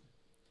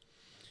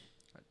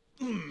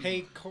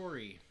 hey,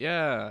 Corey.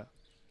 Yeah.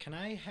 Can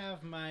I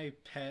have my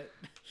pet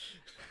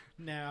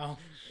now?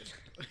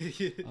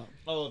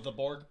 Oh, the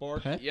Borg?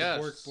 Pet?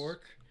 Yes.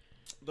 Bork.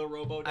 The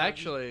Robo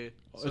Actually,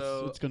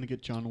 so it's gonna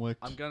get John Wick.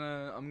 I'm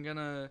gonna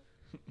Micah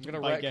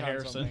retcon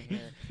Harrison. something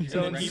here. And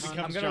So then he I'm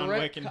becomes gonna John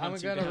Wick and I'm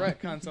hunts you gonna down.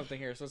 retcon something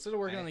here. So instead of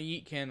working on the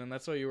Yeet cannon,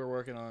 that's what you were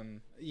working on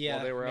Yeah,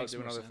 while they were out makes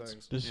doing more other sense.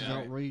 things. This is Yeah.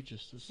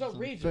 outrageous. This It's is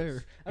outrageous.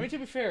 unfair. I mean, to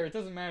be fair, it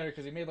doesn't matter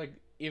because he made like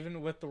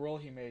even with the roll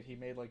he made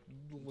like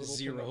little to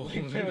Zero. no-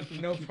 he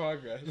made no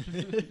progress.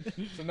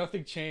 So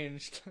nothing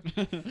changed.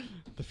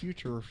 The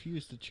future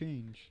refused to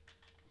change.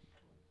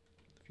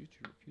 The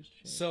future refused to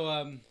change. So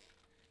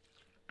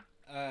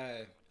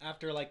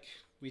after like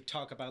we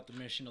talk about the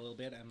mission a little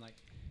bit, I'm like,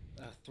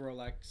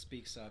 Throlak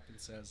speaks up and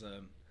says,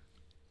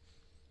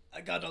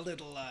 I got a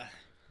little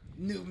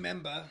new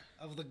member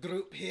of the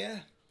group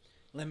here.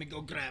 Let me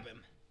go grab him.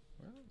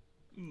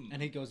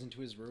 And he goes into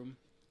his room.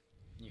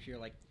 You hear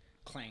like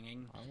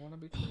clanging. I want to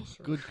be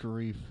closer. Good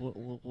grief!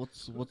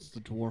 What's the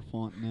dwarf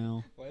font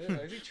now? Why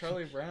is he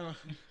Charlie Brown?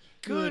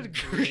 Good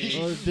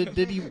grief.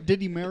 Did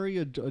he marry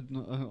a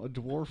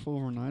dwarf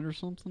overnight or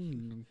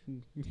something?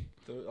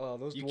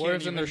 Those You dwarves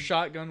can't and their even-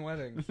 shotgun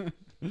weddings.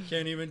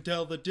 Can't even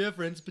tell the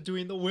difference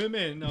between the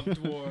women of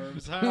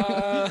dwarves,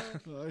 huh?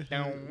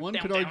 One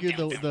could argue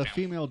the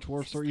female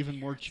dwarfs are even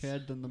more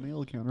Chad than the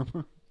male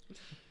counterpart.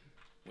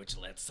 Which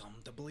led some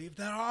to believe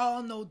there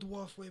are no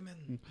dwarf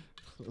women.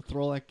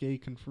 Throlak gay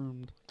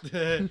confirmed.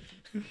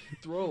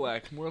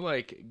 Throwlack, more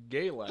like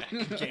Gaylak.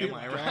 Am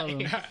I Got him.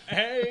 right?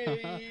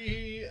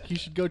 Hey! He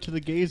should go to the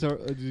gay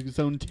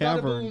zone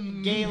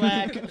tavern.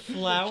 Galak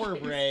flower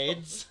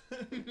braids.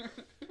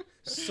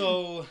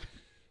 So,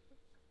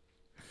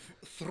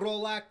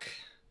 Throlak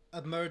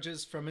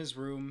emerges from his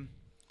room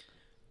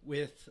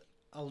with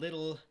a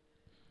little,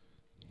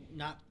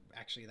 not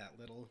actually that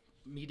little,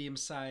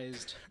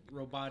 medium-sized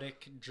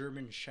robotic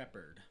German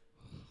Shepherd.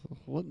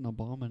 What an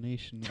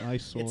abomination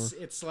eyesore.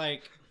 It's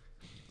like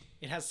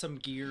it has some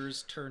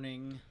gears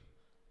turning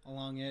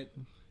along it.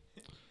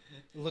 It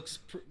looks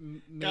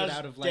made Gosh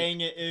out of like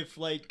dang it, if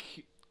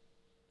like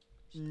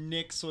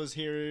Nyx was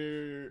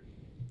here,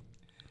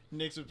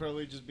 Nyx would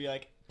probably just be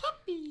like,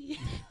 puppy.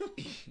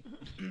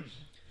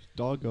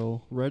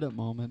 Doggo, Reddit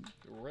moment.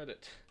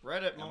 Reddit.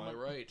 Reddit Am I moment.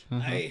 right?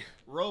 Hey,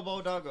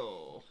 Robo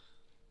Doggo.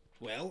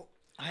 well,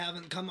 I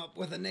haven't come up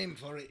with a name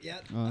for it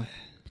yet.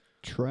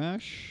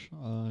 Trash,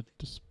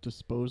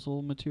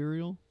 disposal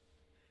material.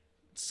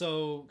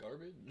 So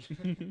Garbage.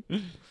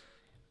 let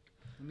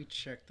me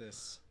check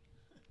this.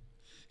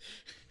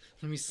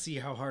 Let me see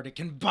how hard it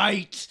can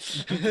bite.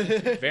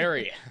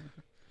 Very.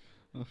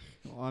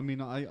 I mean,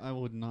 I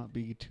would not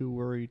be too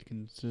worried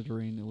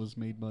considering it was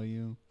made by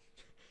you.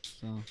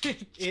 So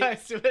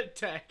Tries to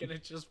attack and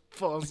it just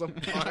falls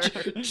apart.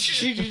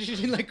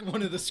 Like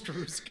one of the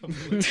screws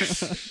comes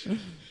loose.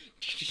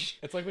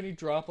 It's like when you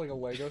drop like a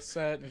Lego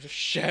set and it just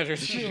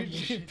shatters into a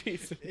million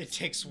pieces. It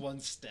takes one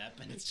step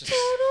and it's just.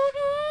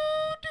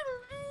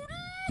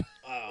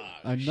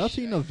 and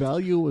nothing of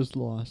value was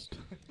lost.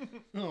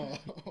 Oh.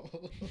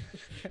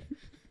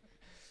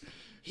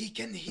 He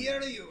can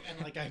hear you, and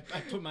like I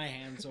put my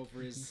hands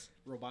over his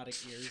robotic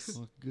ears.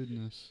 Oh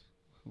goodness,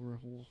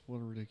 what a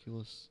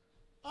ridiculous.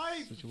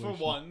 I, for Situation.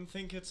 one,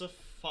 think it's a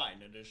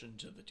fine addition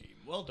to the team.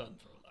 Well done,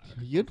 Throwlack.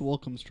 You'd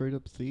welcome straight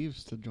up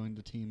thieves to join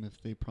the team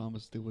if they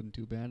promised they wouldn't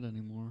do bad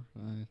anymore.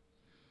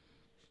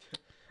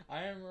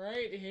 I am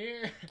right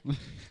here.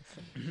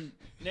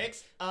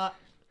 Nyx,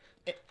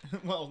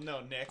 well, no,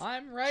 Nyx.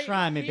 I'm right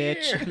Try me, here.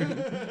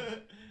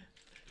 bitch.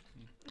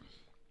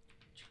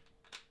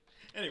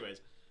 Anyways,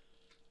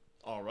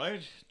 all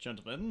right,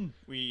 gentlemen,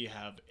 we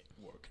have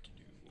work to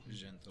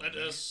do. Let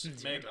us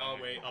make our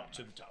way up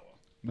to the tower.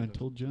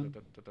 Mental gem.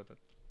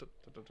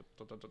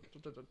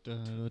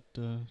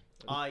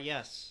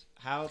 Yes.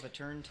 How the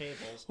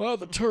turntables. Well,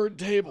 the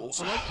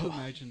turntables. I like to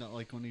imagine that,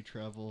 like, when you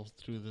travel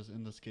through this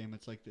in this game,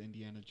 it's like the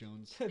Indiana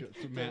Jones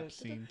map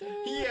scene.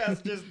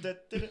 Yes, just.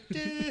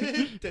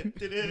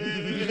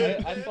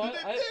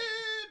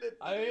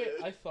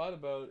 I thought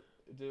about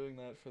doing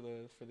that for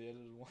the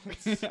edited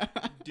ones.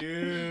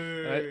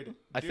 Dude.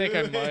 I think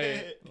I dude.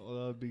 might. Oh,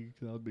 that'd be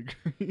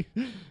great.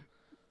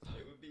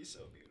 It would be so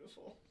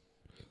beautiful.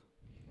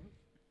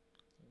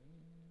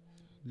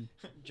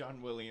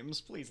 John Williams,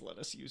 please let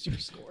us use your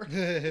score.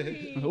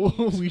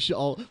 we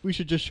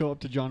should just show up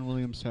to John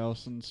Williams'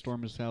 house and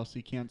storm his house.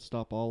 He can't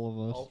stop all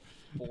of us. All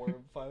 4 or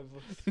 5 of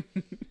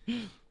us.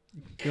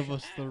 Give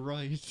us the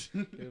right.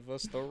 Give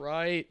us the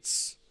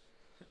rights.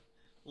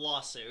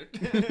 Lawsuit.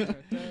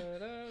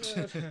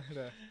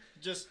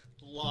 Just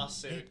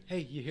lawsuit. Hey,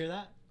 you hear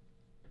that?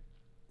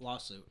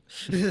 Lawsuit.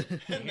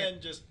 And then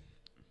just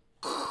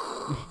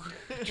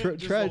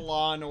just tra-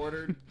 Law and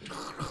Order.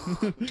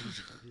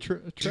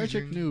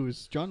 Tragic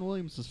news. John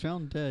Williams was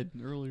found dead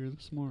earlier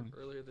this morning.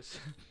 Earlier this.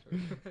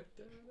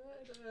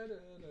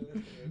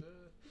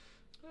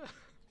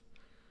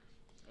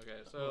 Okay,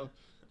 so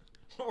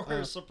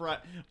Or surprise,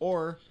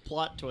 or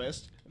plot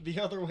twist, the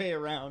other way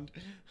around.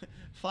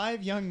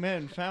 5 young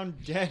men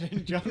found dead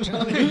in John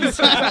Williams'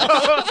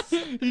 house.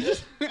 He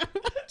just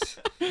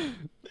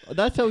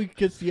That's how he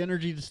gets the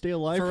energy to stay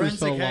alive for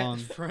so long.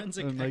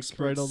 Forensic And, like, experts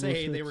write all those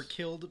say they shits. were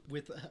killed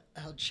with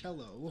a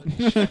cello.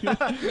 get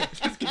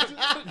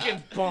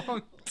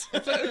bonked.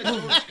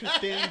 George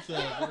Costanza,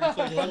 where he's,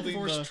 like, Blunt holding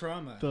force the-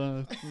 trauma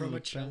the- from a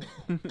cello.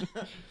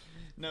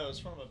 No, it's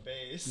from a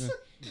bass.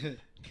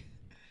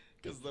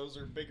 Because those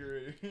are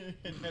bigger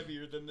and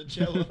heavier than the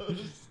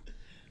cellos.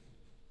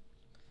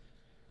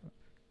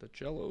 The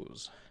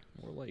Jellos.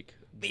 More like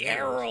The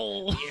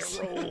arrows.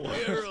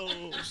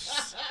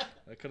 Arrows.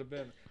 That could have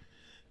been.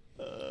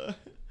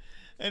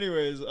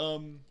 Anyways,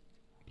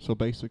 So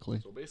basically.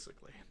 So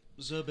basically.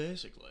 so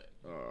basically.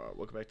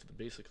 Welcome back to the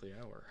Basically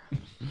Hour.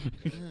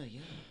 Yeah.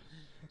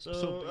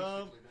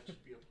 So,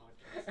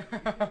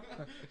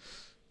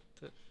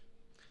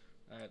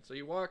 Alright, so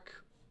you walk.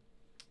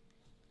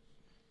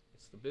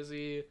 It's the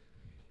busy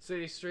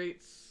city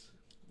streets.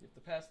 You have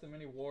to pass the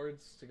many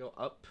wards to go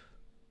up.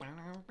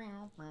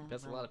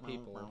 That's a lot of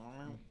people.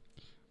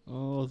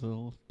 Oh, the A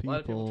lot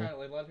of people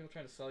people.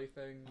 trying to sell you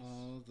things.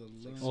 Oh,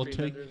 the Like I'll street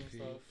take- vendors and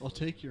stuff. I'll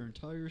take your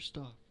entire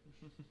stuff.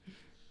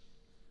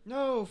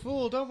 no,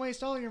 fool! Don't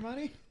waste all your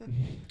money.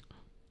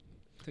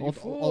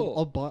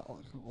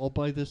 I'll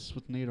buy this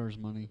with Nadar's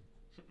money.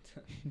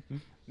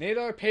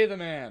 Nadar, pay the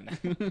man.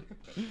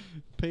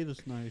 Pay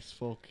this nice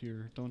folk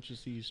here. Don't you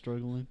see he's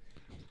struggling?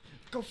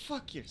 Go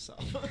fuck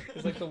yourself.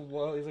 He's like a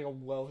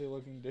wealthy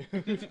looking dude.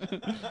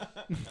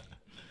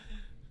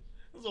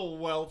 This is a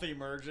wealthy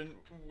merchant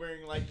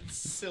wearing like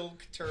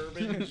silk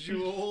turban,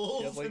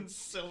 jewels, Yeah, like, and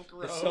silk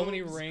robes. There's so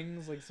many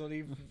rings, like so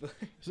many.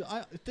 So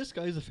this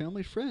guy's a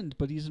family friend,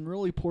 but he's in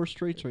really poor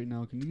straits right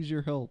now. Can use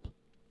your help.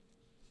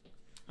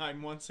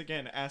 I'm once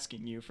again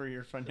asking you for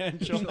your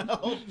financial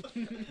help.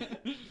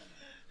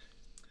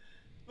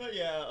 But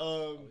yeah,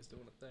 Always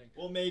doing a thing.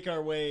 we'll make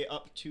our way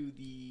up to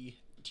the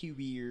two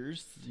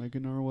beers.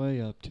 Making our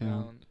way uptown,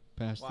 Down,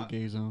 past Wow. the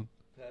gay zone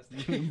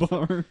past the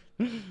bar.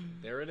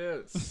 There it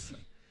is.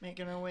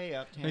 Making our way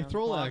uptown. Hey,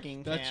 Throlak,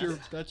 walking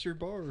that's your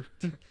bar.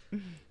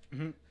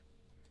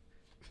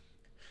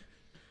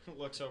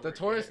 Looks over. The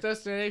tourist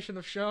destination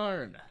of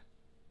Sharn.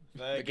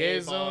 The Gay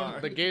zone.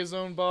 bar. The gay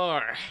zone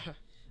bar.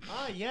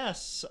 Ah,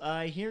 yes.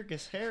 I hear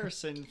Gus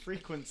Harrison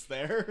frequents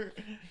there.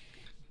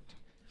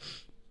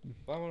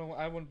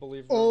 I wouldn't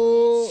believe.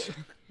 Oh. rumors.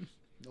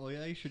 Oh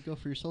yeah, you should go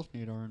for yourself,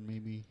 Nadar, and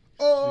maybe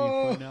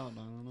Oh. find out. I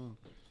don't know.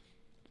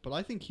 But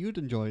I think you'd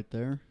enjoy it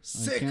there. I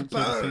Sick can't say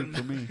the same burn.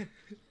 for me.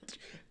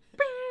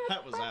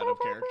 That was out of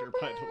character,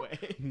 by the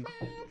way.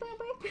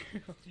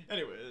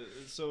 Anyway,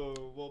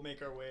 so we'll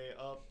make our way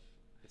up.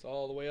 It's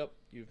all the way up.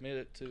 You've made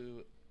it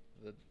to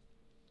the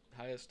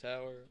highest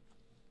tower.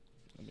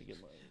 Let me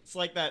get my. It's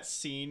like that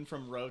scene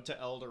from Road to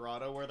El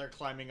Dorado where they're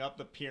climbing up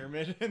the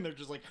pyramid and they're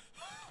just like.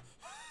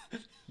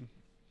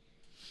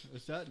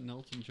 Is that an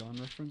Elton John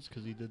reference?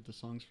 Because he did the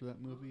songs for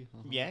that movie?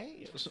 Uh-huh.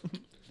 Yes.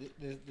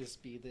 This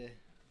be the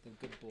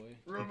good boy.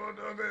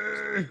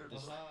 Rubber-dubby.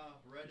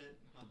 Reddit.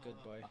 The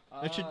good boy.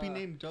 It should be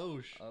named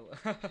Doge.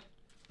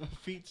 A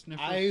feet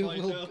sniffer. I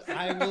flight will. out.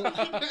 I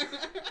will.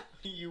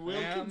 You will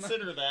Ma'am.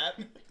 consider that.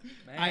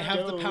 I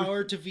have the Doge.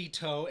 power to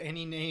veto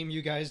any name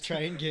you guys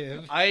try and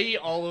give. I eat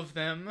all of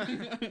them.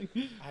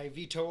 I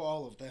veto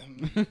all of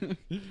them.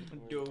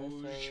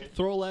 Doge.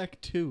 Throlak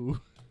 2.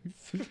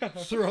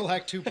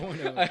 Throwlack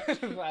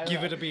 2.0.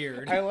 Give it a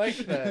beard. I like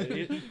that.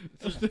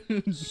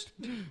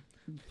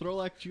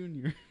 Throlak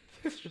Jr.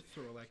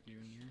 Throwlack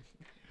Jr.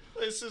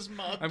 This is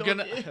my I'm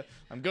doggy.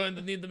 going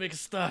to need to make a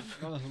stop.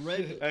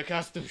 Red, A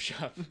costume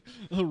shop.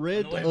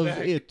 red On the way of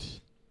back. it.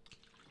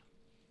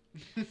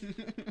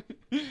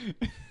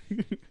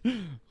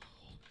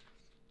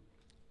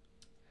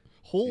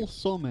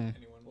 Wholesome. Anyone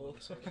want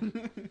to say?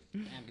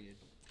 Ambient.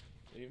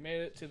 You've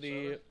made it to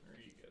the.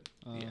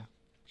 Yeah.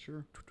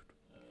 Sure.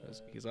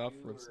 He's off.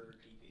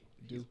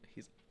 Do.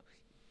 He's.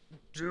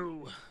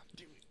 Do.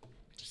 Do it.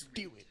 Just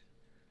do it.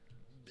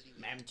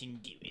 Mountain,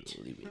 do it.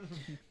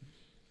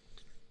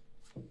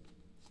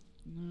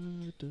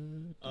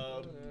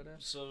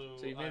 So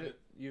So you made it.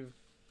 You've.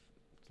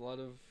 It's a lot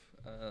of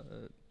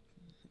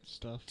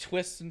Stuff.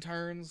 twists and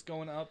turns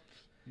going up,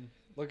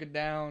 looking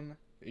down.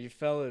 You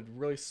fell. It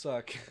really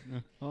suck.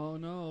 Oh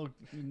no,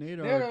 Nadar,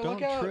 Nadar, don't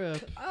look out.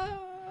 trip.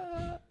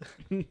 Ah.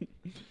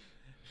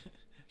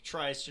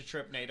 Tries to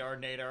trip Nadar.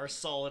 Nadar,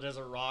 solid as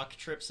a rock,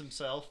 trips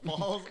himself,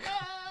 falls.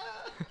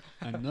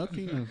 And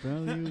nothing of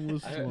value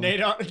was lost.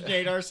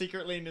 Nadar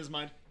secretly in his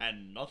mind,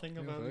 and nothing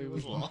of Yeah, value value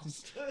was was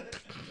lost.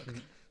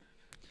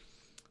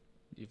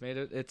 You've made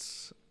it.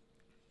 It's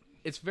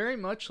very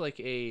much like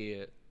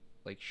a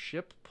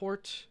ship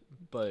port,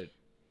 but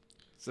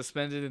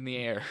suspended in the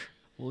air,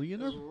 Well, you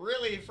It was know,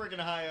 really freaking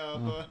high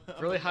up.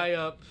 really high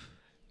up.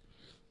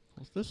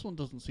 well, this one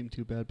doesn't seem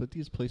too bad, but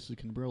these places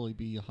can really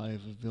be a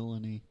hive of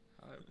villainy.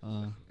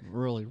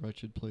 Really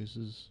wretched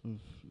places of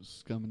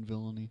scum and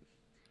villainy.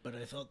 But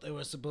I thought they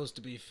were supposed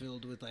to be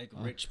filled with like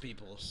rich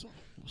people.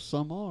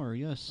 Some are,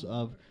 yes.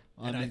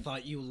 And I mean,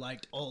 thought you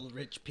liked all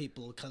rich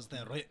people because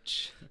they're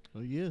rich.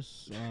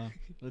 yes.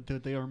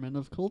 They are men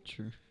of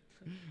culture,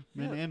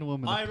 men and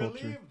women I of culture.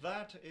 believe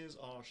that is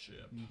our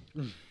ship.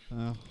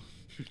 Uh,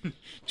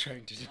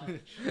 Trying to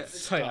Sorry,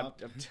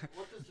 stop. what does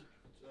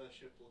the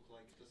ship look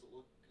like? Does it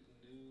look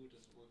new?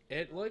 Does it look?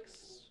 It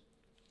looks.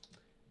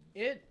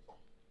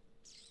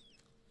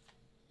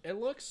 It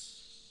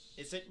looks.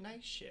 Is it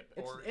nice ship?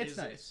 Or It's is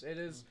nice. It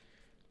is.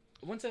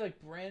 I wouldn't say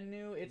like brand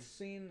new. It's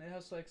seen. It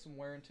has like some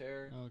wear and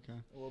tear Okay.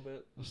 a little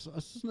bit.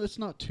 It's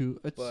not too.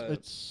 But-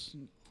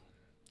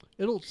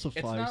 It'll suffice.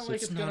 It's not like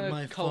it's, It's not gonna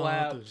my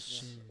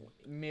collapse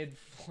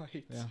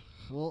mid-flight. Yeah.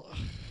 Well,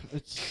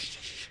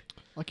 it's.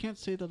 I can't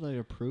say that I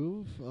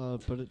approve,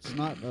 but it's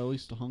not at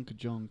least a hunk of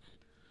junk.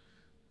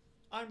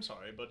 I'm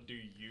sorry, but do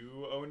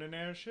you own an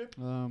airship?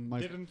 My.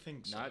 Didn't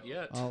think so. Not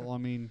yet. I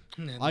mean,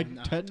 I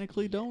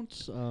technically don't.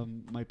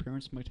 My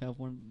parents might have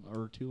one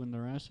or two in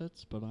their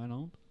assets, but I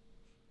don't.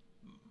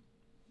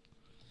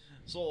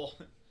 So,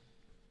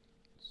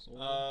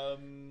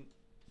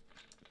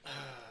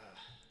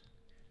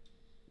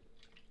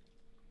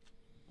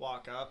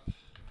 walk up.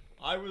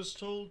 I was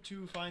told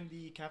to find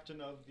the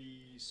captain of the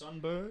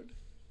Sunbird.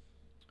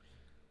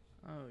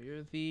 Oh,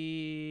 you're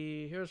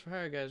the Heroes for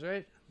Hire guys,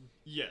 right?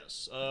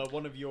 Yes,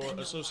 one of your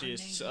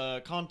associates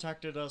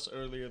contacted us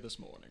earlier this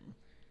morning.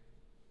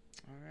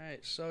 All right.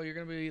 So you're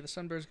gonna be the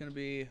Sunbird's gonna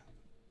be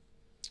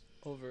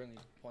over, and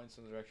he points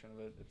in the direction of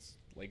it. It's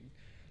like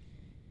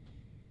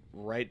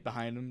right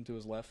behind him to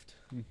his left.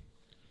 I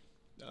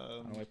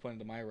don't know, I pointed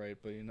to my right,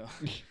 but you know,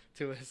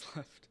 to his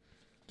left.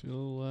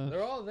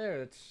 They're all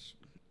there. It's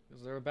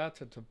because they're about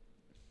to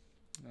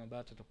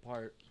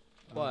depart,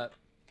 but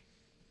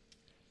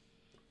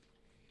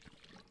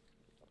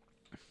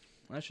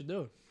that should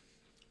do it.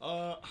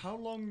 How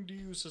long do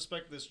you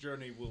suspect this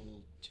journey will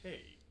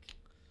take?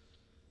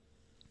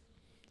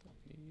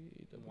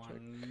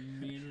 $1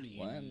 million.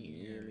 1 million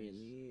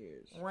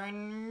years. $1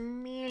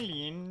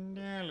 million.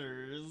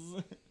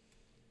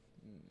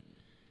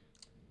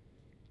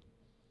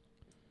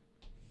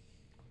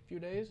 Few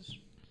days,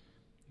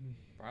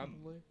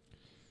 probably.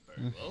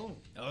 Very well.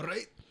 All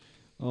right,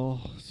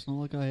 Oh, it's not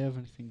like I have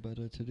anything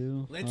better to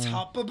do. let's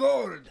hop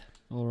aboard.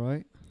 All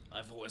right.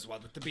 I've always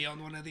wanted to be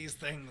on one of these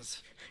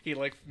things. He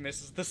like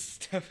misses the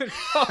step and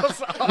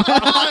falls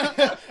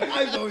off.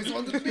 I've always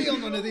wanted to be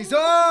on one of these.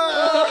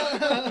 Ah!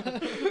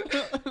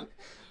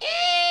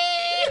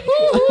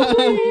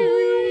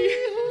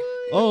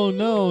 Oh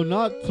no,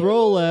 not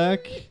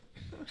Throlak.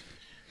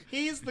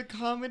 He's the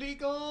comedy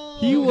gold.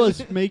 He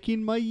was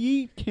making my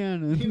yeet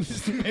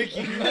cannons.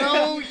 Making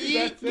no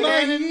yeet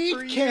cannon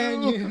for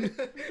you.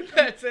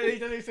 That's it. He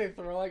doesn't say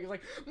throw like he's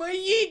like my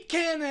yeet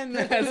cannon.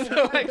 That's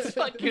so like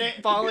fucking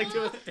falling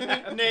to his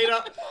death.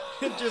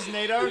 Nadar, just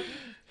Nadar.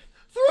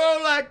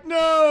 Throlak,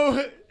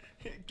 no.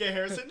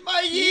 Garrison,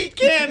 my yeet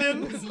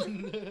cannons.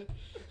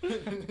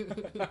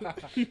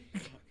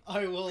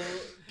 I will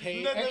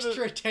pay No, no, no.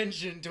 extra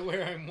attention to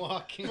where I'm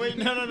walking. Wait,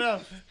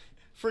 no.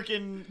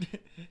 Freaking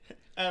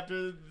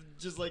after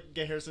just like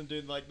Garrison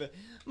doing like the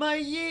my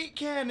yeet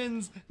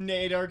cannons,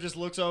 Nadar just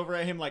looks over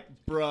at him like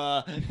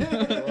bruh.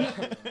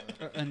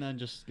 And then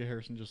just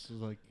Harrison just is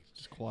like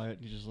just quiet.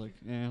 And he's just like,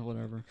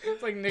 whatever.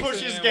 It's like Nixon.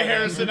 Pushes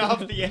Garrison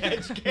off the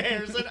edge.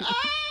 Garrison,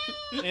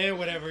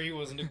 Whatever. He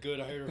wasn't a good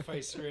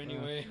artificer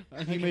anyway. And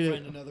I he can made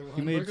find it. another one.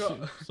 He made I'll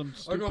go- some I'll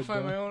stupid. go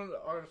find guy. my own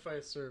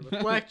artificer with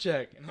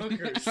blackjack and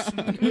hookers.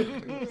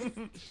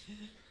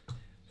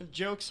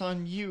 Joke's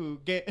on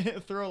you.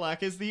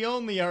 Throlak is the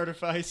only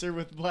artificer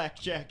with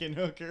blackjack and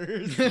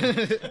hookers.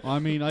 I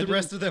mean, The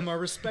rest of them are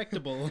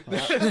respectable. The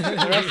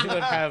rest of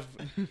them have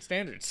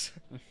standards.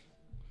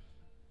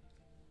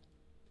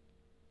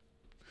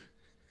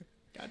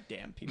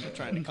 Goddamn people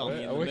trying to call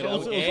me in I the wish middle I of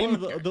was- the It was,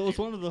 game. that was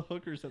one of the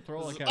hookers that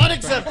Throlak had.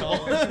 Unacceptable.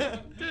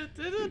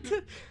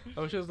 I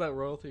wish it was that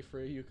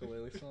royalty-free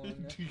ukulele song.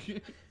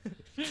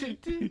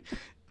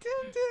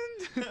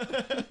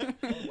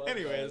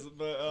 Anyways,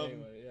 but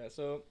Anyway, yeah.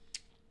 So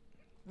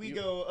we you-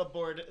 go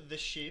aboard the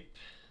ship.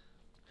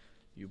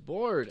 you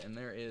board, and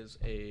there is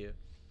a.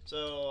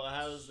 So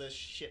how does this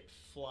ship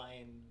fly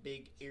in?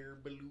 Big air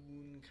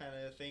balloon kind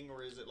of thing,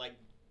 or is it like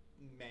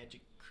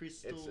magic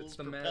crystals, It's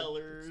the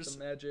propellers? it's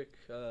the magic.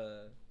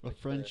 A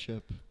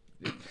friendship.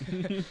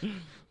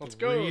 Let's The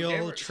go. real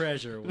gamers.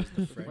 treasure was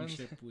the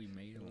friendship we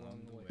made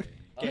along the way.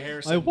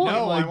 Garrison, I want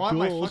no, my I want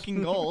gold. my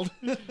fucking gold.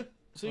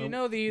 So you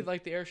know the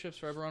airships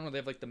for everyone where they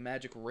have like the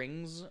magic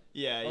rings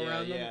yeah,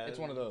 around them. yeah. It's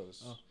one of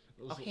those. Oh.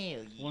 Oh, hell yeah.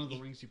 One of the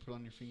rings you put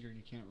on your finger and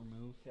you can't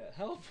remove. Yeah,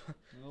 help.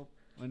 Nope.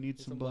 I need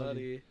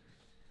somebody.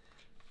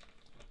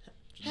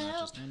 Not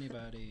just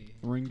anybody.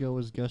 Ringo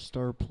as guest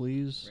star,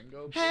 please.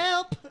 Ringo.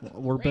 Help!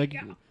 We're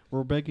begging.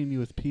 We're begging you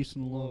with peace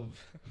and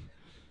love.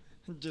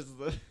 Just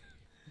the.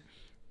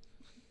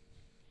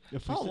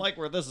 If I we don't said- like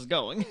where this is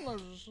going.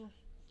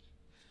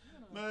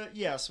 But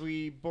yes,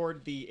 we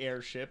board the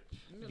airship,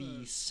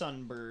 the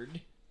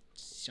Sunbird.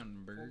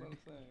 Sunbird.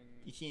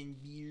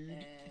 Sunbird.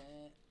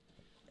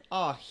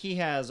 Oh, he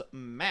has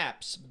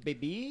maps,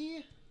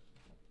 baby.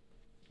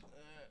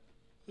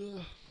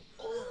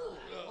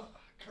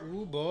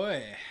 Oh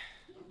boy.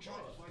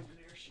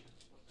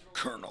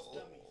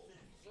 Colonel.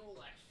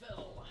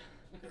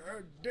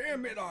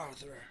 Damn it,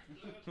 Arthur.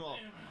 Oh,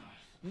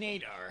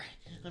 Nadar,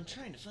 I'm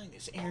trying to find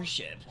this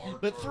airship,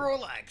 but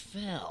Throlak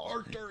fell.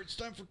 Arthur, it's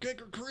time for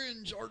Cake or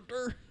Cringe,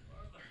 Arthur.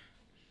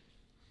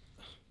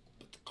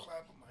 But the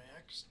clap of my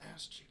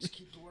ass cheeks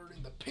keep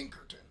alerting the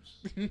Pinkertons.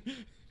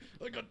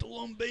 I got the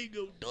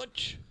lumbago,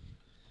 Dutch.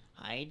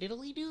 Hi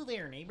diddly do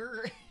there,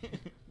 neighbor.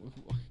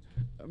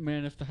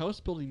 Man, if the house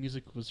building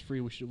music was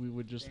free, we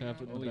would just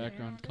have it in the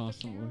background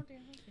constantly.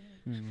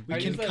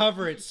 We can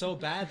cover it so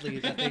badly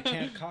that they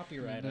can't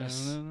copyright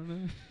us. No.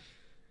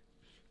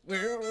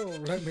 Well,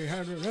 let me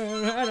have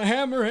a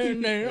hammer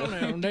and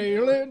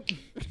nail it.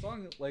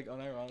 Song like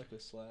unironically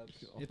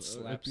slaps. It It'd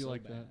slaps be so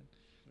like bad.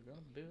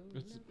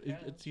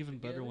 that. It's even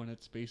better when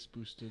it's bass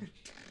boosted.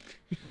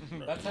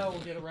 That's how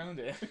we'll get around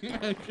it.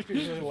 It's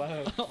really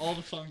loud. All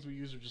the songs we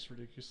use are just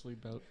ridiculously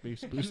about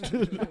bass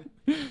boosted.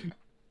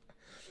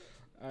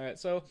 All right,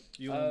 so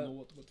You wanna know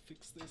what would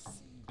fix this?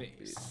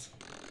 Bass.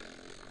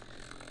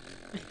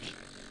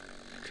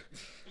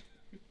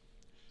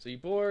 so you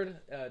board.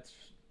 It's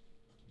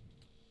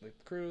like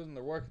the crew and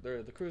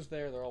the crew's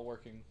there. They're all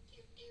working.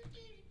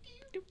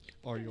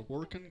 Are you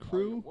working,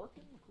 crew?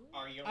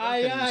 Are you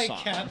Aye, working, aye, son?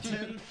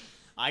 Captain.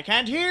 I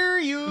can't hear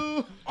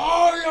you.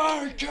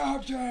 Aye, aye,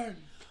 Captain!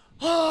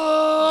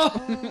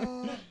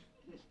 Ah!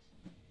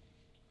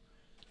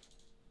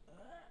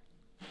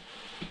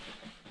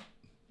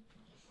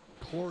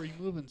 Corey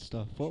moving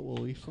stuff. What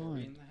will we In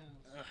find?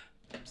 the house.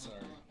 I'm sorry.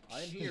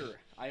 I'm here.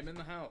 I'm in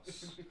the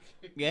house.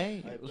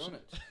 Yay. I've done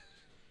it.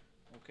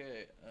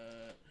 Okay.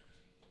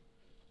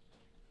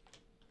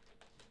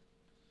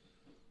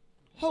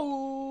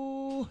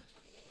 Ho!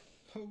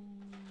 And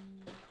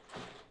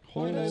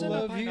I There's a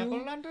love pineapple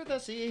you. under the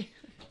sea.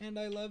 And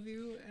I love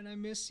you. And I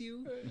miss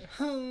you.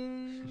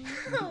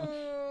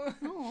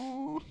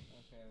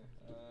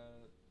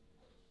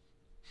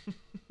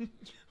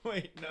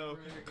 Wait, no.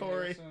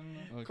 Corey.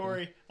 Okay.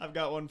 Corey, I've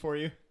got one for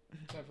you.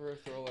 Temporary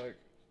throw like.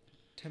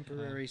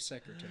 Temporary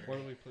secretary. Where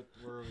are we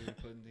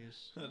putting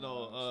these?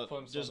 No, Put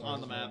 'em just somewhere,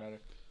 on the it doesn't map. matter.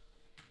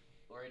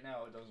 Right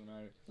now, it doesn't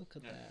matter. Look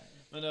at that.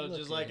 No, Look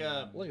just at like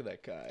him. Look at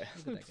that guy.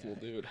 Look at that Cool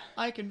guy. dude.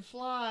 I can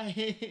fly.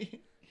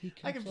 He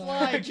I can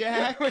fly,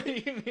 Jack. What do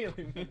you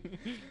mean?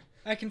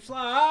 I can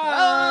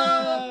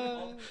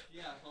fly.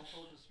 Yeah, I'll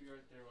just be right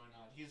there. Why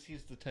not?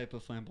 He's the type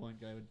of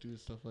flamboyant guy who would do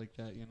stuff like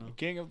that, you know.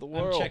 King of the I'm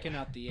world. checking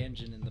out the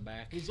engine in the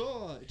back.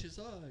 Huzzah! It is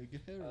I,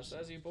 Harrison. So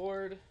as you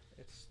board,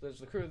 there's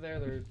the crew there.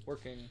 They're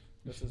working.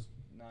 This is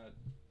not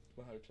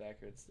 100%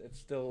 accurate. It's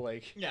still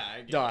like Yeah,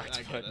 I get docked,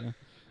 it. I get but-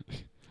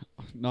 it.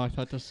 No, I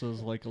thought this was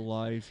like a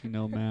live,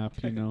 map,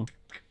 Walked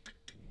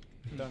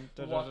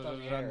on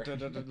the air.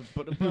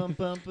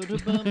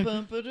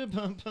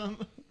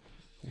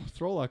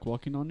 Throwlock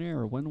walking on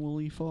air. When will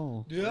he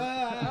fall?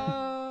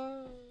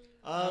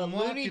 I'm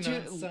Looney walking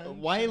on Tunes,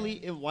 sunshine.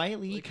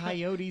 Wile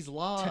Coyote's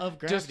law of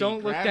gravity. Just don't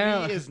look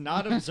Gravity down. is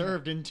not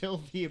observed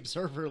until the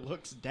observer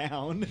looks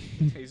down.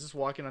 he's just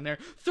walking on there.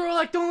 Throw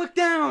like, don't look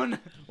down.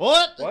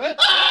 What? What?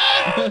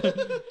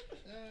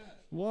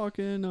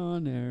 Walking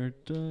on air.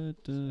 Da,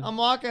 da. I'm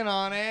walking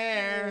on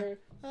air.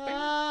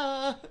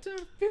 Ah.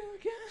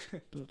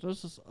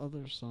 There's this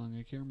other song.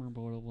 I can't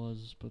remember what it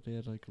was, but they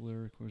had like a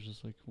lyric where it's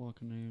just like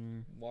walking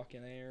air,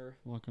 Walking air.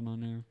 walking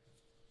on air.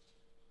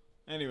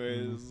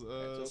 Anyways,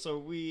 so- so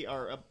we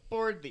are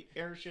aboard the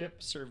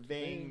airship,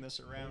 surveying the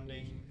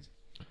surroundings.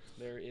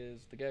 There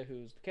is the guy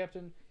who's the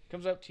captain.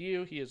 Comes up to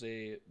you. He is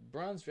a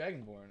bronze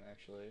dragonborn,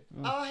 actually.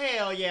 Oh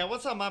hell yeah!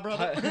 What's up, my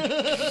brother?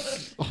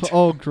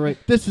 Oh, great.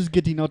 This is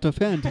getting out of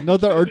hand. No,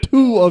 there are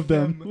two of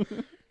them.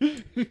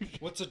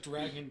 What's a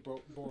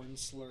dragon-born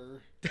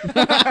slur?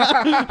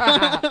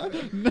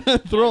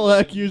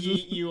 Throwlack uses.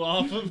 Eat you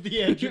off of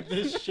the edge of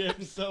this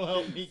ship, so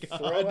help me God.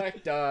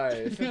 Throwback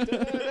dies.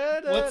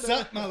 What's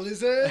up, my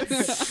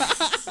lizards?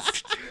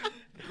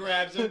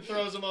 Grabs him,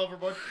 throws him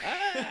overboard.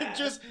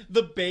 Just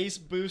the bass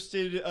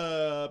boosted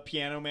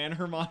Piano Man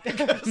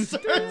harmonica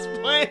starts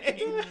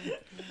playing.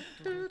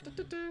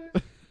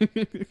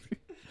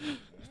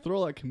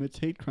 Throwlack commits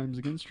hate crimes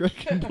against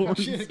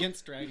dragonborns.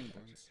 Against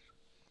dragonborns.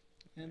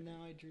 And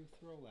now I drew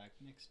Throwlack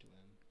next to him.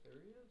 There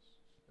he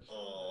is.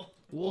 Oh.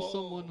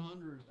 Wilson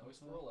 100. Now he's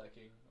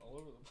throwlacking all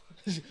over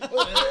the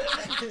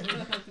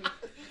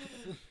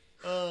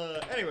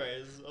place.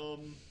 Anyways,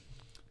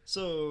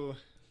 so,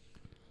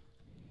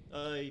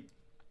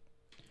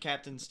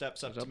 Captain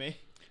steps up to me.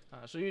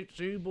 So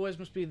you boys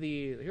must be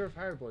the Hero of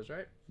Fire boys,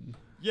 right?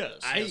 Yes,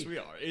 yes, we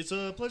are. It's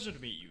a pleasure to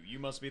meet you. You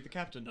must be the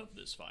captain of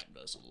this fine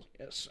vessel.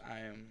 Yes, I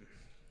am.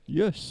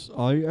 Yes,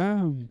 I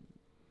am.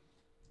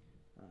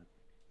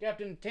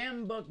 Captain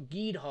Tambuk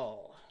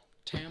Geedhall.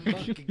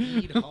 Tambuk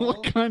Geed Hall.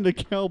 What kind of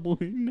cowboy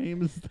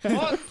name is that?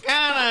 What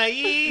kind of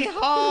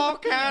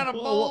yeehaw kind of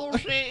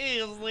bullshit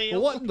is this?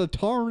 What in the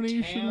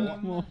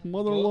tarnation?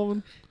 Mother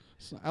loving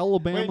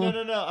Alabama.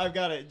 Wait, no, I've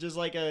got it. Just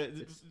like a...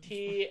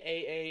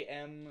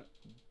 TAAMBUC.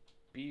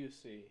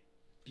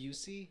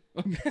 Busey?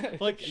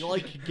 like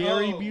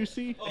Gary Oh.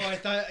 Busey? Oh, I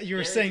thought you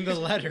were saying the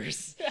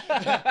letters.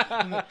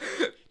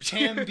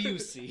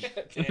 Tambusey.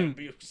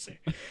 Tambusey.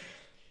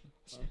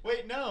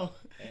 Wait, no.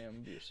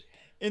 Tambusey.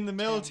 In the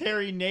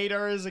military,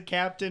 Nadar is a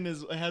captain,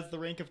 has the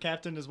rank of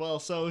captain as well.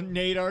 So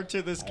Nadar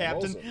to this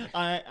captain,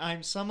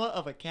 I'm somewhat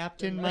of a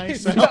captain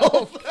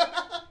myself.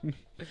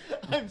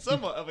 I'm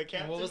somewhat of a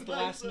captain. What was the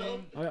last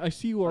myself. name? I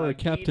see you are a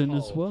captain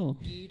as Geedhall. well.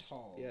 Geed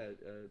Hall. Yeah.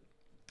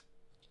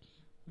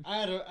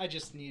 I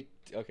just need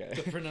Okay.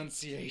 the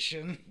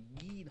pronunciation.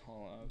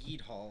 Geedhall.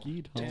 Geed Hall.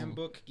 Geed Hall.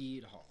 Tambuk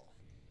Geed Hall.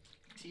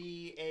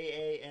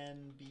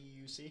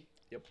 TAANBUC.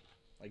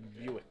 Like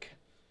Buick.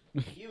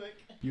 Buick.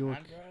 Buick.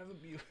 I drive a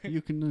Buick.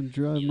 You can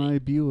drive my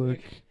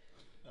Buick.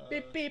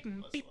 Beep beep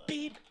beep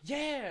beep.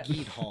 Yeah.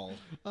 Geed Hall.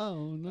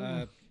 Oh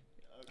no.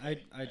 I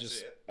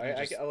just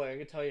I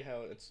can tell you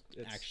how it's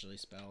actually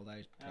spelled.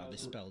 I probably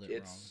spelled it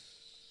wrong. It's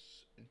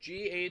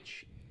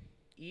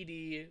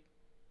GHED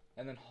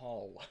and then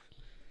Hall.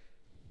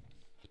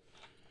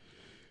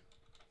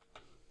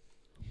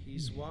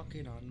 He's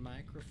walking on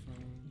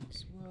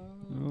microphones.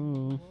 Whoa.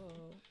 Oh.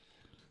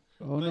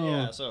 Oh But no.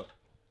 yeah, so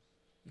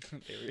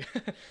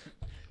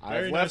I've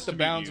very left nice the to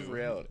bounds meet of you.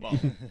 reality. Well,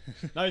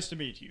 nice to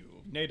meet you,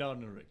 Nadar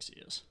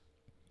Nerexius.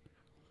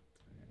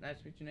 Nice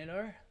to meet you,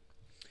 Nadar.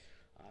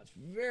 It's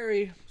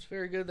very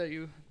good that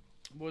you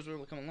boys were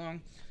coming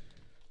along.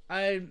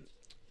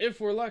 If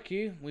we're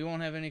lucky, we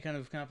won't have any kind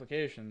of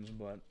complications,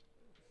 but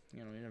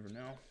you never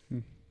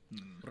know.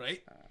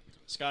 Right?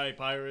 Sky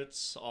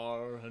pirates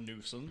are a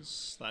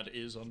nuisance. That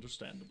is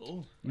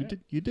understandable.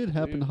 You did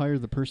happen to hire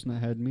the person that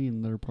had me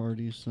in their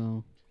party,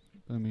 so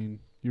I mean,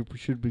 you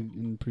should be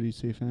in pretty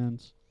safe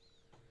hands.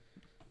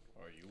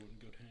 Are you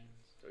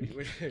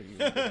in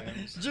good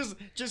hands?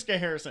 just get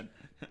Harrison.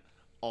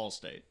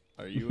 Allstate.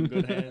 Are you in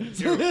good hands?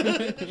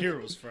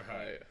 Heroes for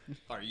hire.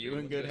 Are you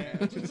in good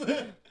hands?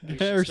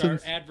 Harrison,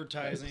 Start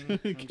advertising.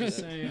 I'm just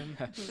saying.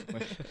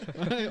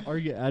 are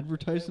you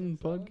advertising,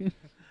 Bug?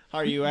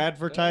 Are you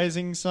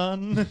advertising,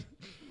 son?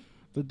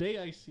 The day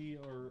I see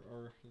or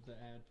the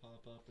ad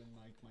pop up in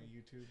my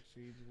YouTube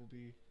feed will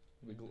be.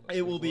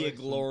 It will be a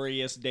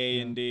glorious day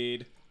Yeah.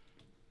 indeed.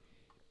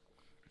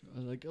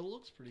 Like, it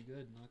looks pretty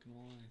good, not gonna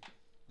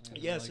lie.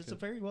 Yes, it's a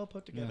very well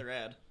put together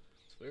ad.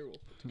 It's very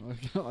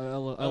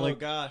well. I Oh like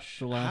gosh,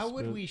 the last how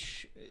would bit. we,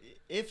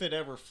 if it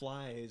ever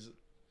flies,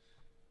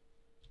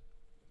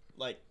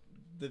 like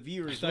the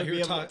viewers thought would you be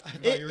were able talk- to, I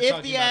thought you were if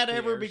talking the about ad the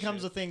ever airship.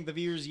 becomes a thing, the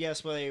viewers,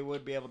 yes, well, they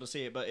would be able to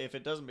see it. But if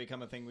it doesn't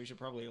become a thing, we should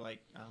probably leave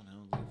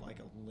like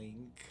a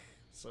link.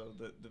 So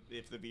that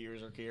if the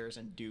viewers are curious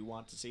and do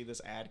want to see this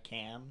ad,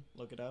 can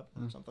look it up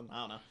or something. I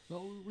don't know.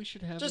 Well, we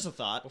should have Just it, a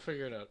thought. We'll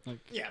figure it out. like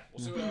Yeah.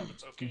 We'll see what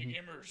happens. Okay,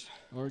 gamers.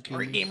 or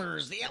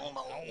Gamers, the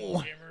Elmo.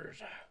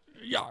 Gamers.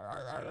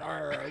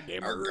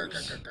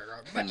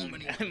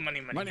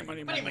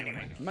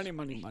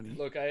 money.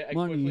 Look, I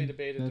Money, quickly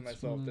debated to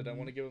that's myself, did I money.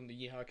 want to give him the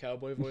Yeehaw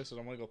Cowboy voice, or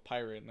do I want to go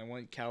pirate, and I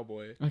went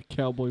cowboy. A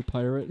cowboy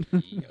pirate.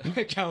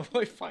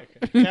 Cowboy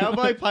pirate.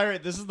 Cowboy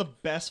pirate. This is the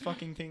best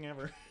fucking thing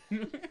ever.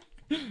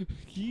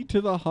 Key to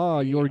the ha,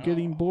 you're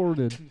getting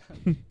boarded.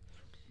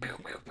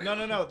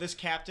 No. This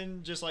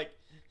captain just like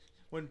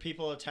when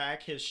people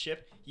attack his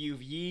ship,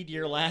 you've yeed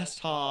your last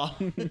haw.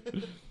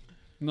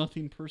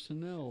 Nothing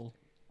personnel.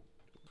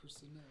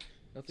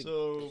 Nothing.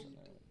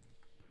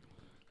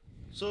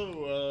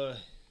 So,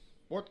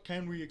 what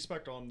can we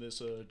expect on this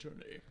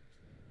journey?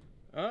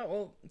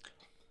 Well,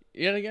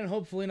 yet again,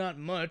 hopefully not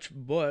much,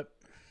 but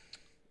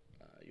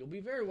you'll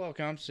be very well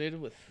compensated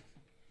with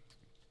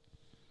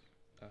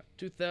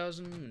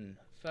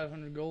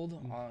 2,500 gold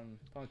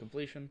upon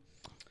completion.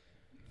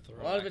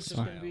 A lot of it's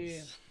just going to be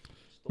just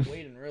the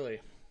waiting, really.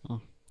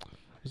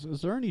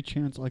 Is there any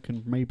chance I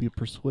can maybe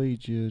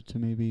persuade you to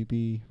maybe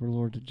be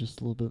rewarded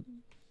just a little bit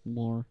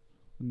more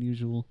than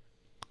usual?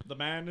 The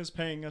man is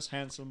paying us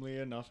handsomely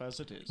enough as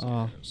it is.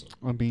 Harrison.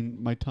 I mean,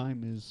 my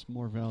time is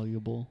more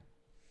valuable.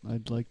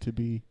 I'd like to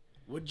be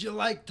Would you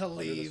like to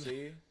Under the leave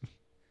sea.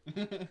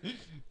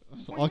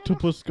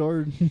 octopus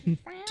guard.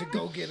 to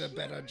go get a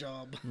better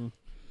job?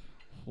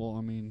 Well,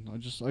 I mean, I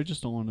just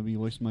don't want to be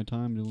wasting my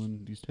time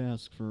doing these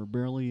tasks for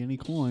barely any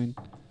coin.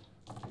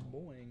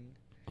 Boing.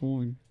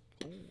 Coin.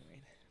 Boing.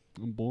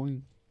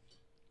 Boing.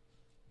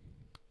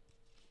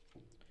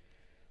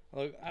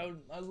 Look,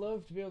 I'd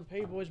love to be able to pay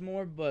you boys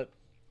more, but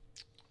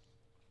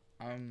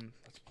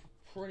that's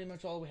pretty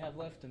much all we have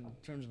left in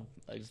terms of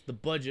like the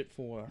budget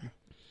for.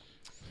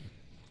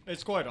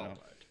 It's quite all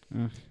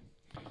right.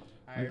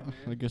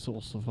 I guess it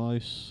will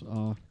suffice.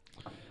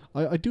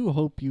 I do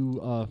hope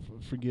you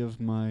forgive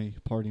my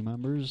party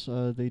members.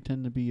 They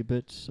tend to be a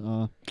bit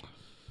special.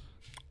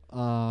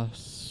 I'll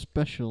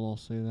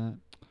say that.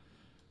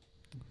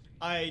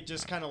 I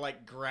just kind of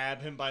like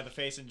grab him by the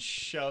face and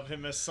shove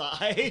him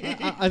aside.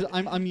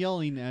 I'm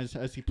yelling as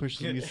he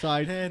pushes me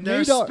aside. And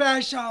they're Nadar,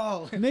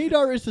 special.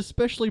 Nadar is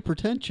especially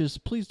pretentious.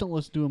 Please don't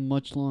listen to him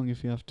much long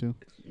if you have to.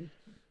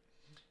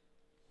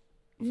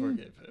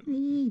 Forgive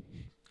him.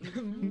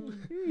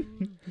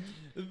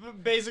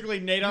 Basically,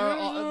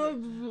 Nadar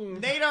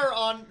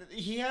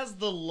he has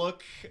the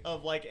look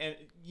of like, and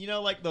you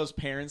know, like those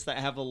parents that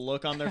have a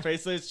look on their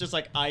face. It's just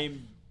like, I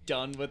am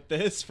done with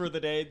this for the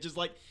day. Just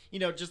like, you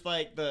know, just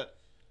the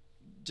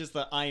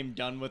I am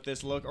done with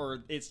this look,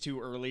 or it's too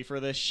early for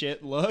this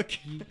shit look.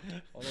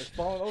 Almost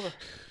falling over.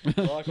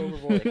 Rock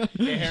overboard.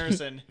 Hey,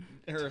 Harrison,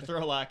 or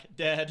Throwlack,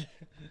 dead.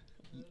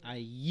 I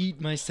yeet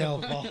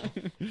myself off.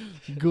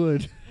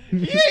 Good.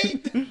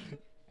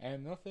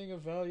 And nothing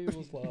of value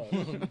was lost.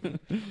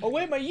 Oh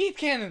wait, my yeet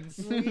cannons!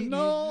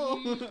 No.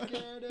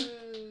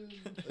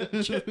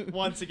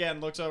 Once again,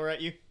 looks over at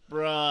you,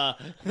 bruh.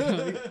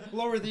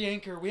 Lower the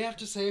anchor. We have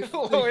to save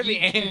Lower the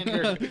yeet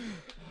anchor.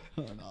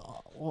 cannon.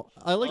 Well,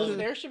 I like Does an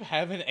the, airship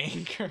have an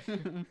anchor?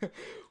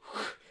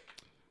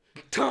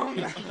 Tongue.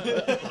 I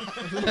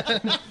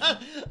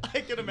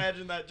can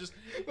imagine that just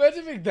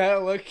Imagine being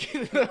that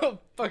lucky. A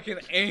fucking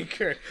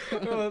anchor.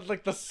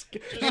 Like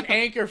an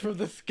anchor from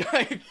the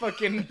sky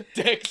fucking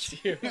decks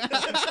you.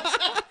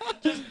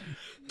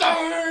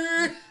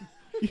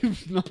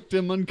 you've knocked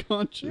him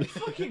unconscious.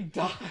 Fucking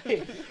die.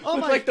 Oh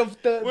With my- like the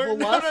We're-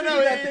 velocity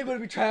no, that thing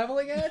would be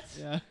traveling at?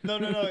 Yeah. no.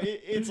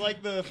 It's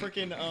like the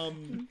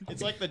freaking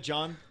it's like the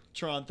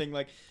JonTron thing.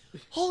 Like,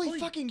 holy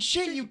fucking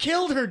shit, you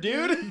killed her,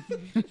 dude.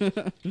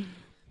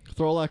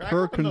 Throwlack Crack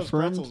her open those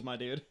confirmed. pretzels, my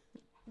dude.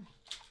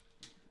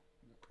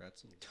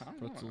 Pretzels.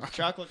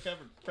 Chocolate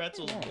covered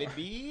pretzels,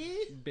 baby.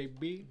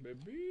 Baby.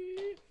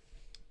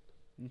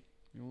 You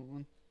want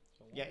one?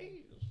 Yes.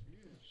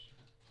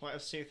 Why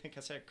else do you think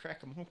I said crack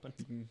them open?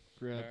 You can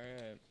grab.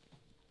 Alright.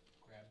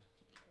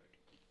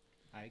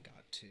 I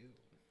got two.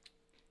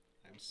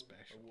 I'm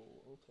special.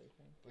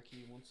 Becky,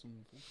 you want some?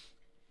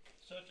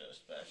 Such a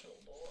special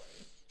boy.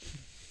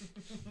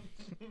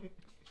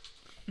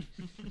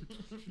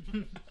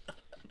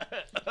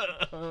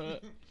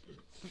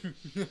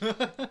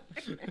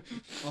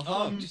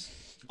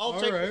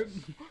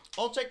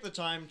 I'll take the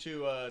time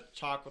to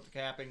talk with the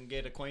captain and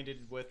get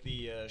acquainted with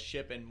the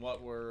ship and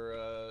what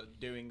we're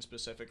doing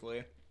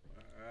specifically.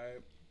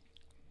 Alright.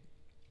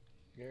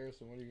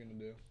 Garrison, what are you gonna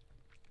do?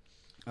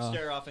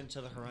 Stare off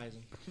into the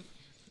horizon.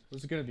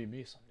 This is gonna be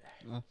me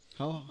someday.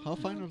 How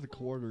fine are the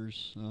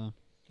quarters in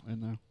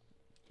there?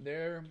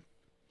 There,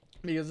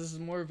 because this is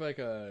more of like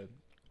a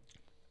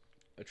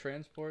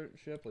transport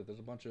ship. Like there's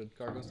a bunch of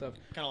cargo stuff.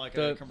 Kind of like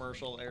The- a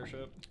commercial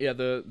airship. Yeah,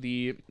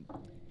 the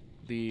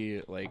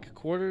like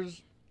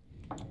quarters,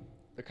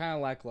 they're kind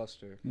of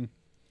lackluster.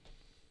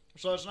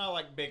 So it's not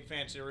like big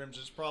fancy rooms.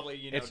 It's probably,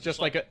 you know, It's just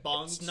like a-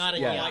 bunks. It's not a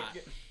Yeah. yacht.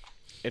 like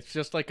It's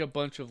just like a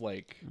bunch of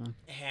like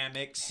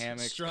hammocks,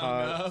 hammocks, strung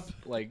cots, up.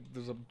 like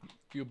there's a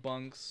few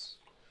bunks.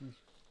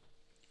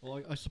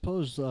 Well, I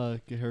suppose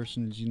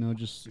Harrison's, you know,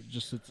 just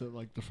sits at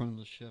like the front of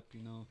the ship,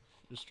 you know,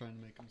 just trying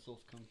to make himself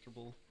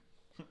comfortable.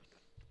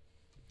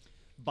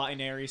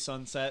 Binary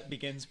Sunset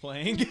begins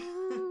playing.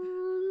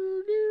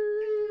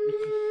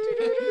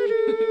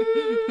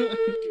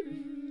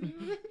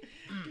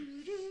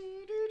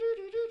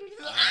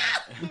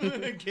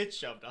 Get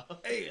shoved off.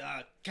 Hey,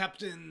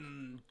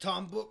 Captain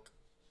Tombook.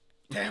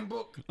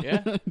 Tambook.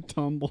 Yeah.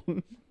 Tumble.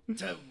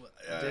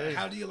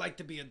 How do you like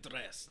to be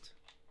addressed?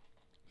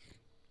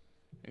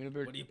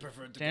 What do you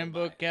prefer to Damn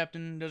go book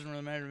captain doesn't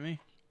really matter to me.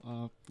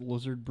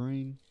 Lizard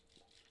brain.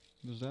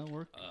 Does that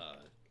work?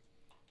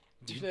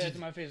 You say that to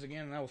my face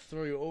again, and I will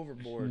throw you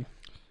overboard.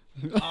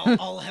 by?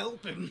 I'll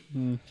help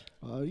him.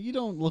 You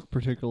don't look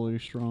particularly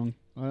strong.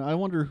 I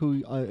wonder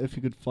who if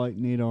you could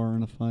fight Nadar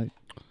in a fight.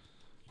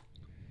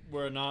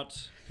 We're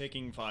not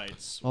picking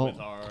fights Oh, with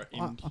our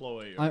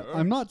employer.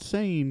 I'm not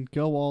saying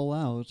go all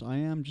out. I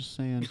am just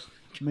saying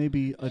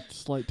maybe a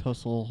slight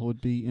tussle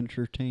would be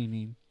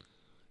entertaining.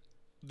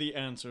 The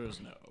answer is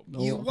no.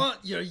 You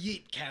want your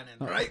yeet cannon,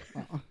 right?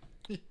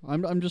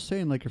 I'm just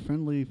saying, like, a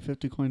friendly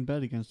 50-coin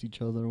bet against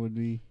each other would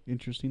be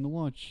interesting to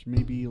watch.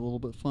 Maybe a little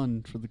bit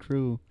fun for the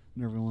crew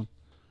and everyone.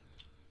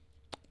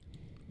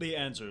 The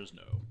answer is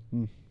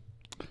no.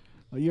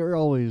 You're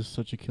always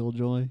such a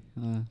killjoy,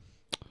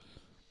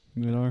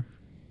 Nadar.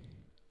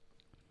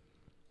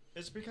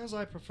 It's because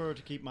I prefer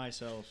to keep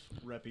myself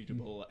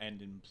reputable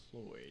and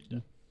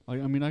employed. I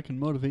mean, I can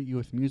motivate you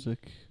with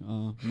music.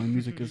 My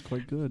music is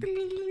quite good.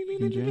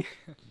 NJ.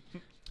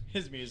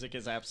 His music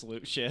is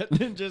absolute shit.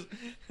 It just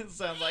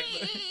sounds like.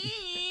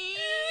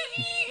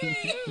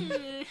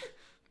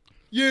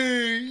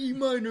 Yay, E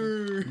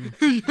minor.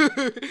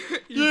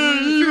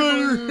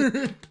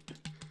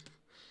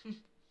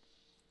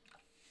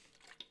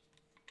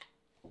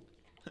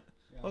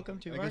 Welcome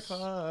to I our guess-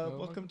 club.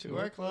 Welcome to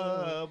our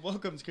club.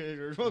 Welcome,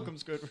 Squidward. Welcome,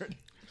 Squidward.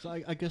 So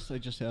I guess I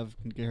just have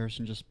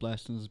Harrison just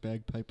blasting his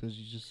bagpipe as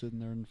he's just sitting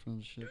there in front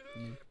of the ship.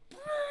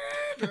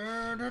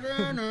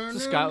 It's the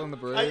Scotland the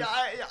Brave.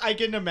 I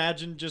can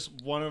imagine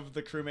just one of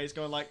the crewmates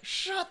going like,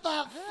 "Shut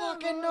that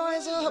fucking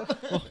noise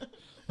up!"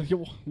 Like,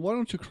 why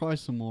don't you cry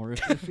some more?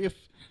 If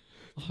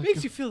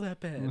Makes you feel that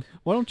bad.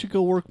 why don't you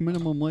go work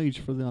minimum wage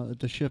for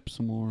the ship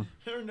some more?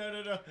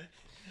 No.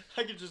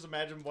 I can just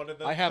imagine one of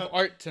them. I have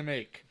art to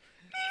make.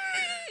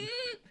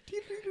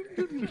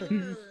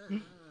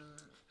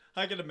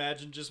 I can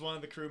imagine just one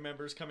of the crew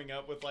members coming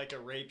up with like a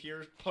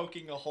rapier,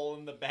 poking a hole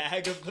in the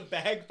bag of the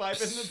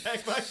bagpipe, and the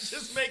bagpipe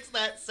just makes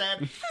that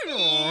sad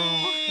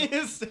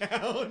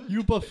sound.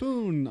 You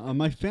buffoon!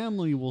 My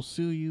family will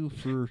sue you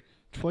for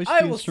twice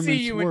I the will see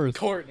instrument's you worth. in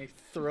court. And he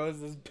throws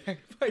his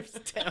bagpipes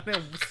down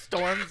and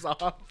storms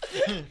off.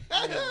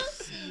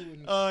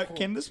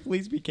 Can this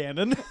please be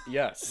canon?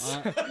 Yes,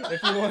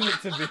 if you want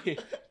it to be.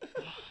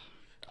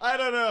 I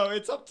don't know.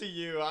 It's up to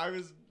you.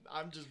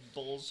 I'm just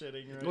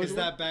bullshitting right Is now.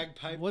 that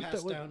bagpipe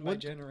passed down by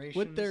generations?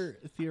 Would there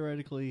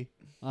theoretically,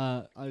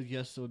 I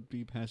guess it would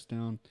be passed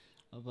down,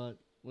 but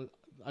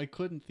I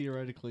couldn't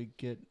theoretically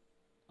get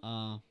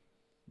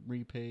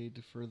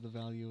repaid for the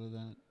value of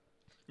that.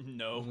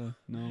 No.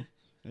 No,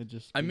 it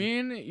just. I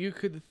mean, you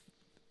could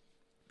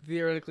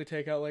theoretically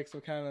take out like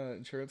some kind of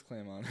insurance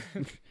claim on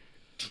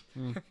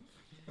it.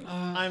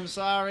 I'm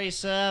sorry,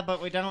 sir,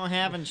 but we don't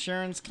have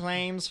insurance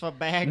claims for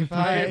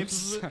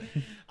bagpipes.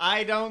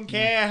 I don't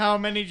care how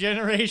many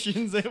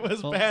generations it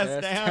was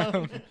passed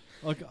down.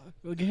 Like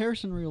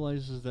Harrison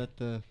realizes that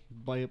the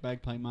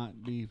bagpipe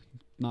might be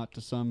not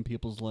to some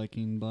people's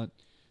liking, but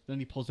then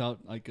he pulls out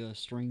like a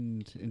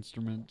stringed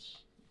instrument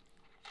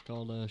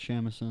called a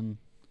shamisen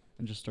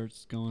and just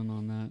starts going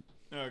on that.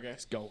 Okay.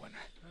 It's going.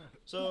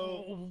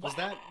 So Was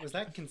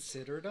that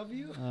considerate of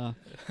you?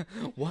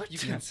 What? You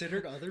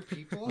considered other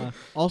people?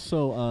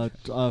 Also,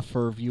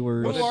 for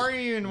viewers, who are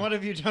you and what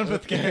have you done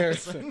with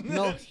Garrison?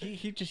 no,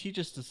 he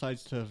just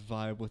decides to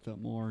vibe with it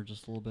more,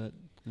 just a little bit.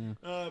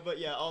 Yeah. But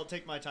yeah, I'll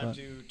take my time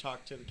to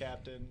talk to the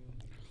captain.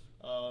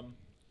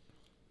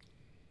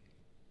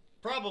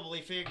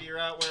 Probably figure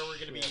out where we're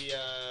gonna be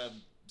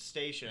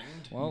stationed.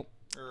 Well,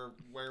 or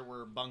where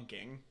we're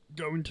bunking.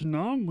 Going to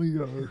Nam we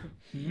are.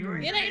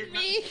 It ain't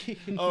me.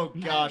 Oh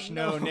gosh,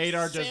 no!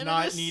 Nadar does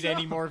not need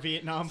any more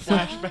Vietnam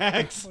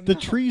flashbacks. The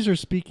trees are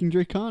speaking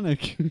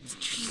Draconic.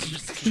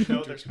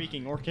 No, they're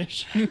speaking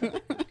Orcish.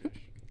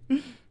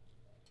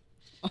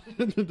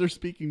 They're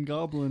speaking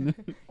Goblin.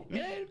 It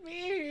ain't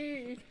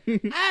me.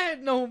 I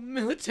had no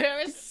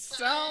military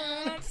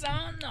sound.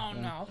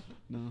 No.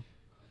 No.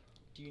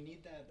 Do you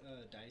need that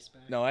dice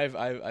back? No,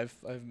 I've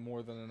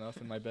more than enough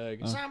in my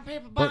bag. Some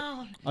people But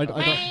born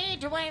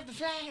I'd to wave the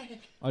flag.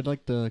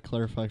 like to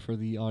clarify for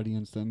the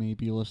audience that may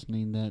be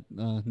listening that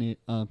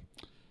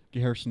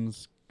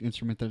Harrison's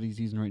instrument that he's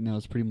using right now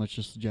is pretty much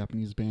just a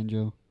Japanese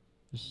banjo.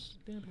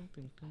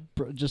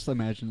 Just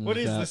imagine What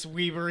is that. this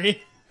weebery?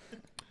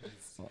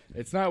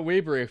 It's not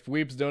Weeber if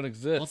Weebs don't Well,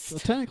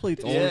 exist. technically,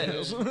 it's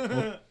Yes.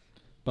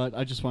 but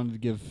I just wanted to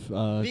give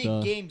Big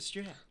game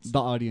strats. the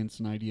audience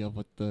an idea of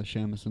what the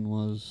shamisen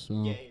was.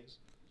 So. Yes.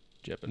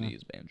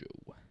 Japanese banjo.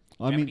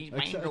 I mean,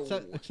 Japanese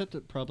banjo. except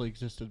it probably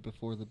existed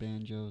before the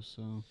banjo,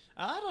 so.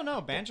 I don't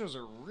know. Banjos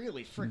are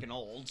really freaking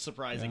old,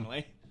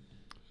 surprisingly.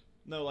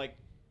 No, like,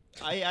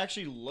 I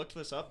actually looked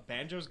this up.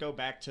 Banjos go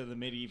back to the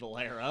medieval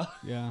era.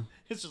 Yeah.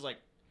 It's just like,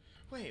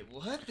 wait,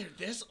 what? They're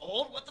this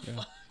old? What the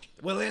fuck?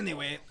 Well,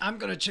 anyway, I'm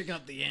gonna check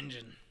out the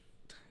engine.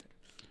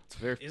 It's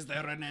very. Is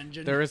there an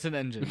engine? There is an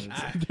engine.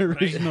 Ah, There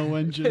is right. no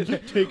engine.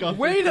 Take off.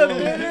 Wait your a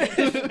clothes.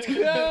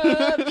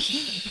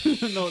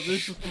 minute. No,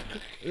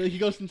 he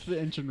goes into the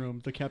engine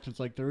room. The captain's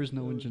like, "There is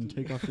no engine.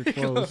 Take off your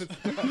clothes."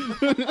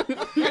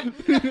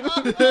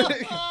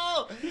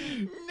 Oh,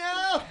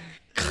 no!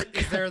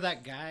 Is there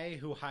that guy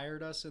who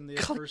hired us in the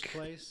first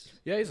place?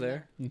 Yeah, he's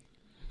there.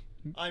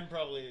 I'm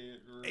probably.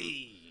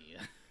 Hey.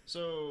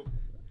 So,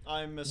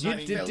 I'm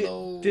assigning.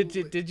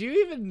 Did you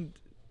even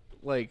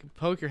like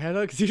poke your head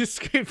out? Because you just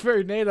screamed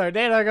for Nadar.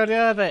 Nadar, go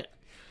deal with it.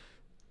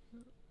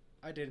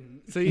 I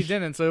didn't. So you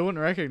didn't. So it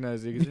wouldn't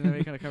recognize you because you didn't have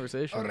any kind of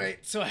conversation. All right,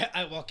 so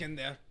I walk in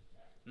there.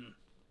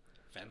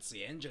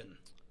 Fancy engine.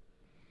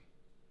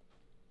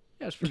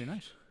 Yeah, it's pretty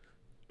nice.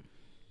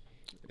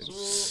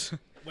 So,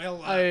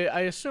 Well,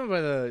 I assume by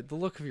the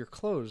look of your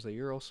clothes that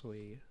you're also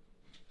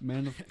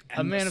Man of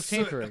a man of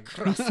soot tinkering.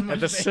 across my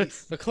And the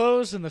face. the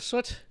clothes and the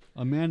soot.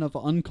 a man of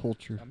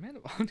unculture. A man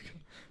of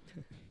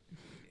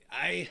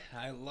I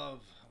love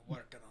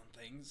working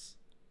on things.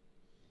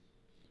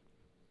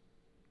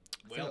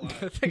 Well,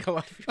 I think a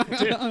lot of people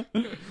do.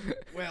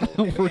 well, if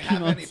you Working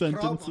have on any problems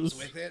sentences.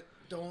 with it,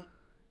 don't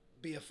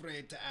be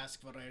afraid to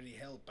ask for any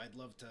help. I'd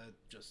love to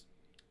just,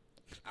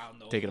 I don't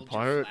know, Take it hold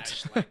your apart.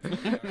 flashlight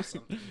for you or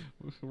something.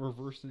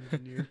 Reverse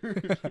engineer.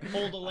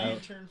 hold a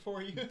lantern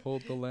for you.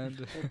 Hold the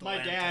land. My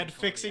lantern dad for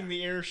fixing ya.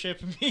 the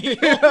airship and me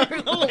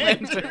holding the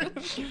lantern.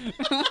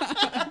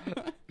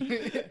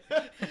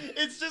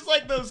 It's just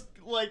like those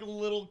like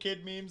little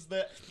kid memes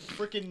that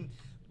freaking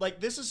like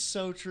this is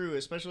so true,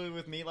 especially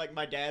with me. Like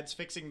my dad's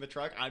fixing the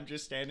truck, I'm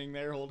just standing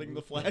there holding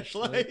the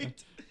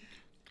flashlight.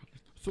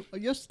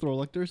 Yes,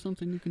 Thorlak, there's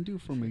something you can do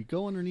for me.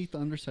 Go underneath the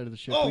underside of the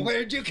ship. Oh, and-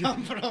 where'd you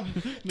come from?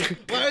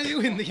 Why are you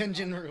in the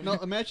engine room? No,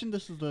 imagine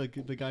this is the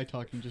guy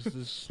talking, just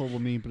this solo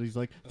me, but he's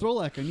like,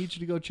 Thorlak, I need you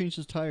to go change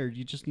this tire.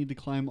 You just need to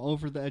climb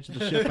over the edge of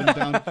the ship and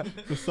down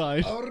the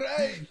side. All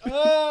right.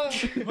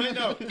 Wait,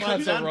 no, Cuts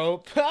climbs a down.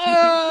 rope.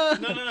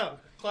 No.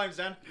 Climbs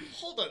down.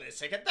 Hold on a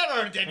second. There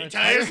aren't any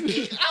tires.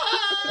 Wait,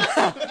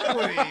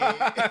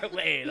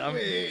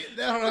 Wait,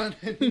 there aren't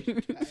any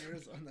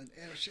tires on an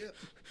airship.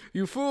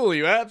 you fool,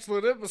 you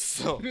absolute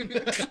imbecile.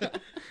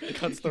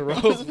 Cuts the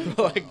rope.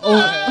 Like,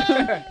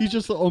 Oh, he's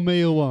just like,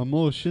 Omeo wa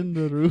mo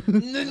shinderu.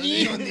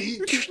 Nani?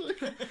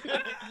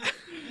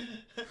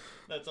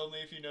 That's only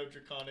if you know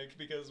Draconic,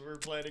 because we're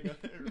planning on.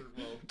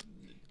 Well,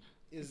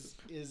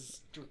 Is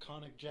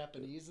Draconic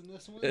Japanese in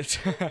this one?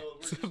 it's, we're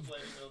just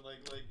planning on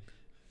like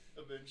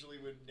eventually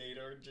when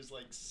Nadar just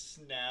like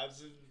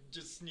snaps and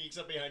just sneaks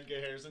up behind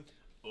Gay Harrison.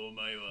 Oh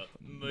my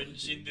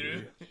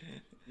Munchindru.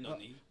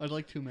 Nani? I'd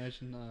like to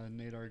imagine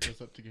Nadar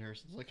goes up to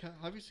Garrison. It's like,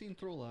 have you seen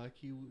Thorlak?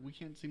 We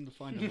can't seem to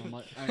find him. I'm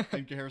like,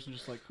 and Garrison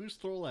just like, who's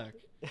Thorlak?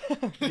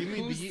 Do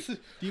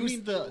you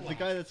mean the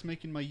guy that's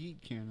making my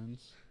yeet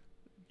cannons?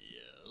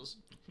 Yes.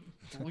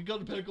 We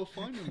better go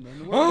find him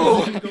then.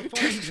 Oh! Go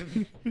find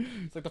him.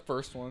 it's like the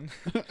first one.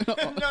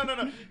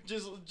 No.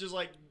 Just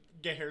like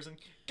Gay Harrison.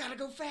 Gotta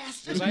go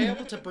fast. Was I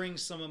able to bring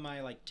some of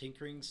my like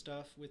tinkering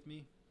stuff with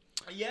me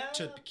Yeah.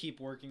 to keep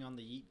working on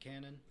the yeet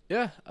cannon?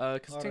 Yeah,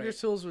 because All Tinker's right.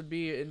 Tools would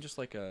be in just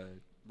like a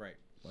Right.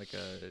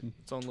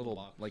 its own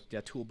little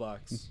Toolbox.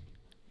 toolbox.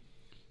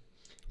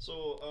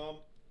 So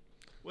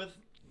with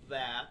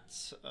that,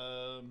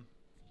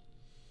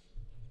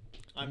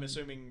 I'm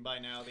assuming by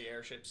now the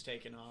airship's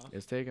taken off.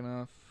 It's taken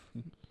off.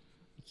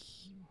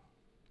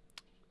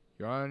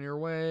 You're on your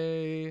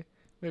way,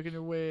 making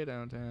your way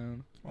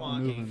downtown.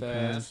 Walking Moving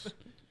fast. fast.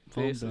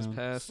 Calm Faces down.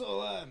 past.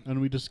 So,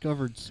 And we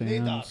discovered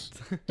sands.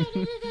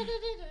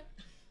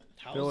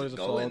 how's Pillars it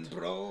of going, salt.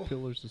 bro?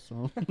 Pillars of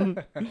salt.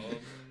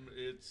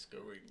 It's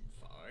going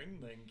fine,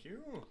 thank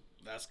you.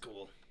 That's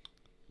cool.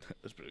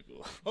 That's pretty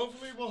cool.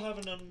 Hopefully we'll have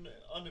an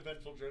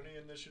uneventful journey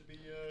and this should be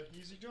an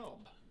easy job.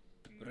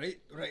 Right.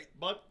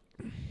 But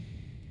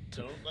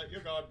don't let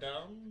your guard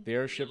down. The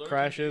airship You learn to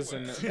crashes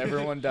beware. and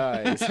everyone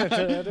dies.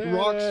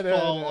 Rocks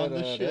fall on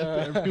the ship.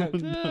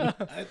 Everyone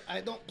dies.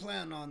 I don't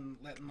plan on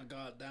letting my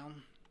guard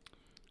down.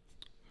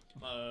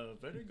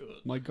 Very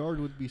good. My guard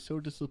would be so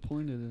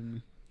disappointed in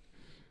me.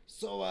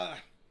 So,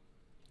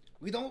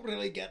 we don't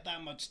really get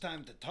that much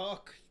time to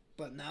talk,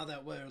 but now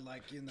that we're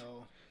like,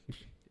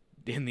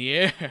 In the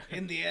air.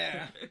 in the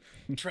air,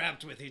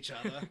 trapped with each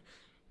other,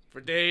 For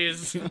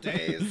days.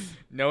 days,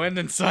 No end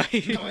in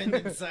sight. no end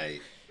in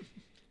sight.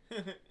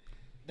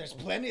 There's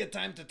plenty of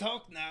time to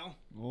talk now.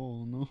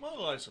 Oh no.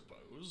 Well, I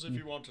suppose if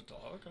you want to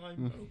talk,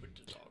 I'm open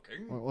to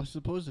talking. Well, I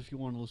suppose if you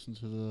want to listen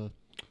to the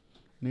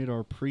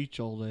Nadar preach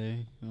all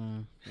day,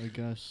 I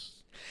guess.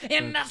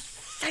 In the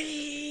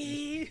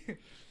sea,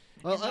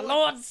 Well, the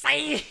Lord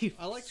saves.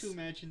 I like to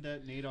imagine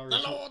that Nadar. The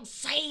Lord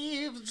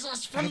saves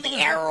us from the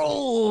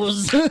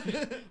arrows.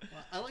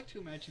 I like to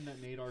imagine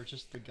that Nadar is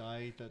just the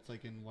guy that's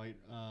like in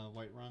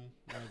Whiterun,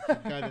 the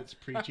guy that's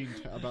preaching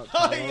about.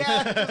 Oh Talos.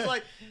 yeah, just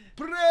like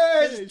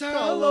Praise praise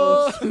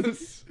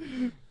Talos.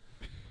 Talos.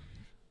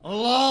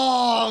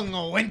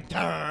 Long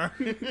winter.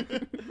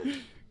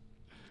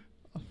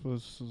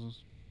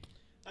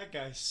 That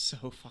guy's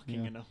so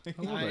fucking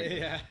annoying.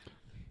 Yeah.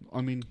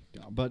 I mean,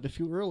 but if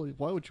you really,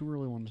 why would you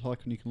really want to talk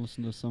when you can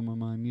listen to some of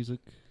my music?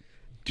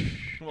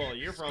 Well,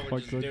 you're probably Quite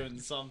just good. doing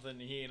something.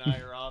 He and I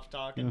are off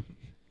talking.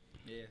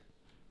 Yeah.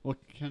 Well,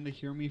 can they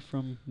hear me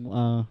from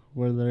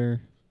where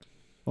they're?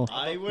 Oh,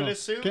 I would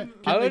assume. Can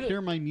I they would-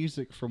 hear my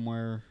music from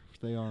where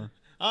they are?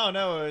 Oh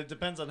no, it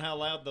depends on how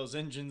loud those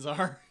engines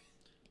are.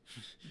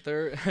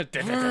 They're.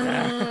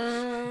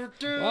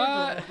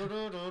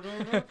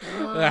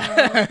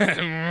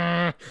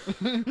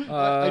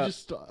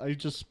 I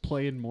just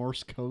play in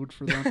Morse code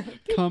for them.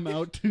 Come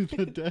out to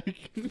the deck.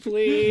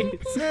 Please.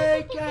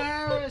 Hey,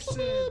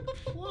 Garrison!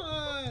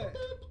 What?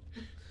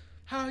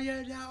 How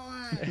you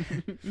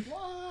doing?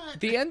 What?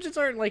 The engines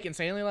aren't like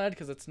insanely loud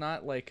because it's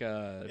not like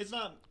It's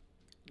not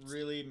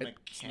really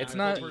mechanical it's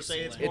not per se.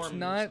 It's it's more.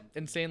 not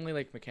insanely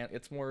like mechanic.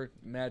 It's more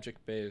magic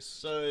based.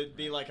 So it'd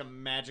be like a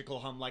magical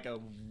hum, like a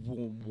whoa,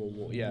 whoa,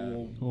 whoa, Yeah.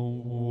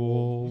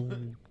 Oh.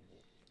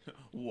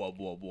 whoa,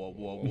 whoa, whoa,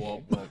 whoa,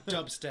 whoa, whoa.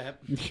 Dubstep.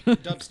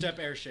 Dubstep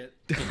airship.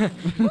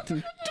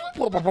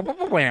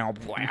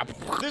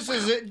 This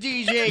is it,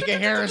 DJ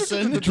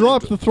Harrison.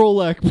 Drop the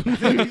Throlak.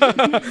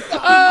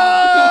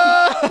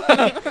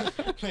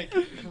 Like,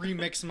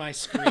 remix my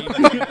scream.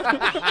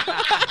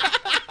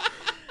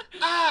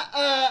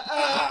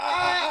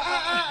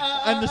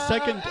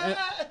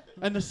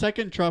 And the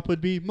second drop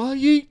would be my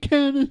yeet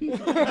cannon.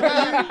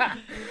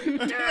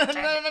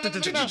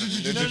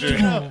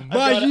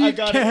 I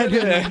got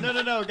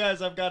it. No,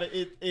 guys, I've got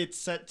it. It's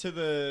set to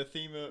the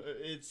theme.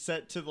 It's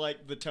set to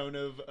like the tone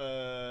of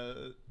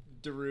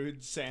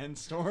Darude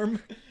Sandstorm.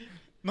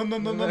 My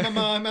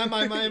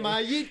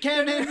yeet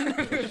cannon.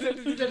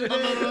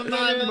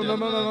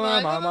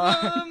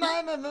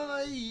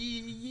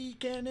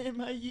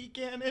 My yeet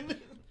cannon.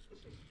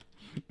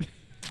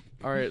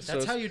 All right, so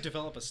That's how you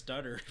develop a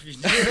stutter. If you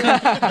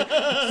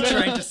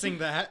trying to sing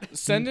that.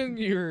 send in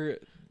your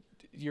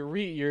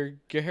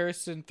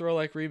Garrison Throw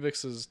Like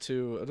remixes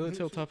to another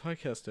tabletop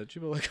podcast at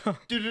gmail.com.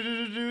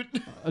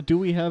 Do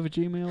we have a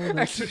Gmail?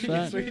 That's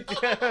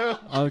that?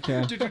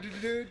 Okay.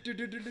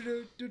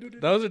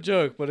 That was a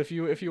joke, but if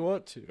you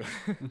want to,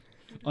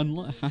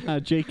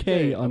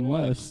 JK,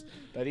 unless.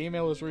 that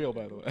email is real,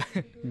 by the way.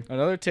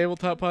 Another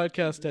tabletop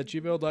podcast at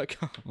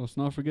gmail.com. Let's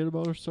not forget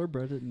about our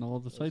subreddit and all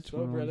the sites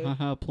we're on. Subreddit.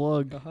 Haha,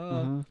 plug.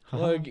 Uh-huh.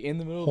 Plug in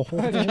the middle of the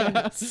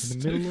podcast. In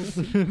the middle of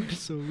the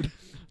episode.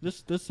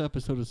 This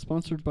episode is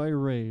sponsored by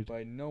Raid.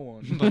 By no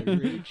one.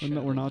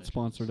 No, we're not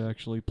sponsored,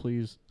 actually.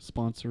 Please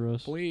sponsor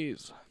us.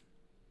 Please.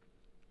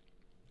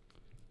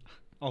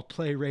 I'll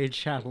play Raid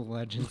Shadow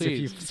Legends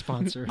Please. if you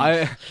sponsor.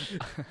 I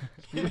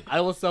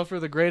will suffer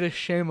the greatest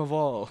shame of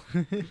all.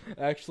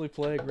 Actually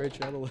playing Raid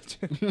Shadow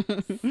Legends.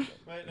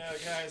 Right now,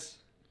 guys.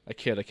 I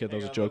kid. That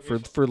was a on, joke.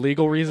 let me For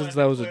legal reasons,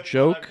 that was a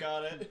joke. I've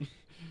got it.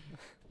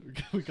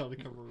 We gotta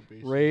cover our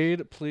bases.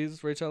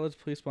 Raid Shadow Legends,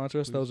 please sponsor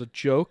us. That was a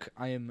joke.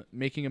 I am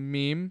making a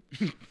meme.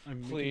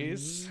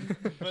 Please.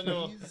 But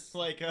no,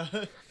 like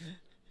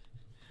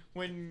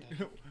when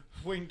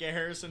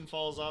Garrison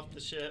falls off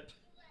the ship.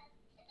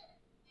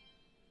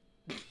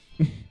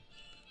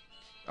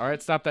 All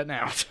right, stop that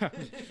now.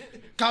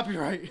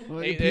 Copyright. Well,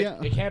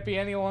 It can't be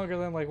any longer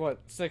than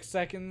 6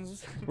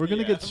 seconds. we're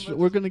gonna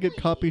we're gonna get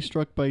copy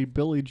struck by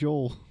Billy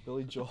Joel.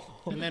 Billy Joel.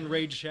 And then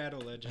Raid Shadow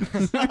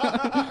Legends.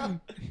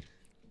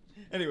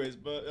 Anyways,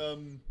 but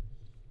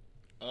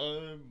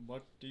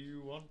what do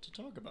you want to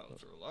talk about,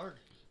 Throlarg?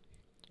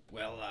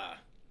 Well,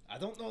 I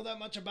don't know that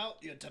much about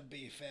you, to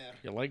be fair.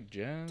 You like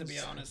jazz? To be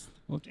honest.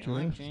 Okay.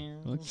 like Okay.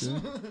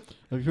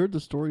 Have you heard the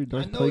story of I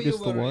Darth know you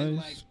Plagueis the were in,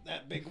 Wise?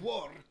 that big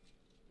war.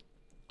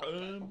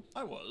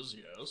 I was,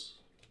 yes.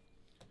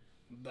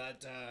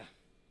 But,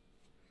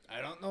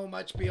 I don't know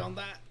much beyond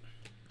that.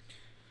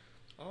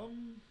 Well,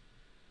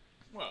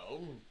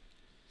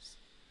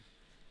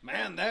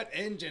 Man, that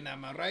engine,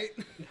 am I right?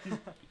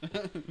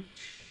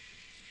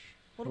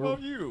 what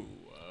about you?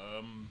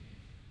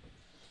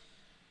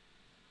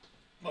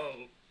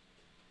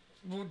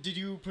 Well, did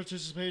you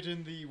participate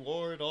in the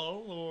war at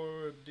all,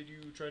 or did you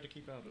try to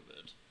keep out of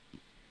it?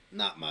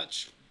 Not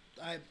much.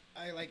 I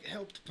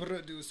helped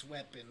produce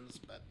weapons,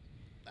 but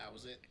that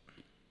was it.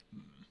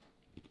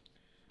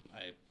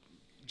 I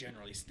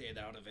generally stayed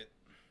out of it.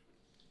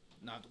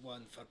 Not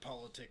one for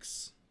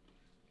politics.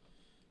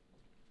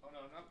 Oh no,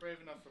 not brave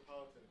enough for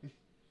politics.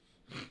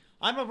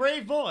 I'm a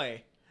brave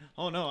boy.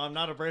 Oh no, I'm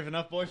not a brave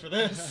enough boy for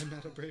this. I'm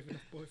not a brave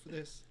enough boy for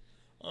this.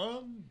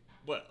 Well,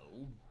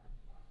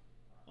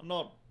 I'm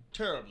not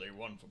terribly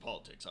one for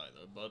politics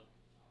either, but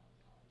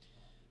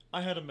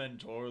I had a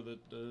mentor that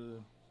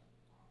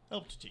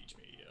helped teach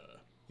me.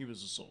 He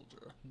was a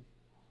soldier.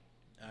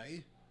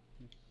 Aye?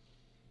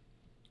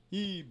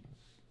 He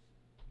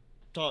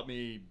taught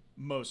me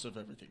most of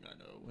everything I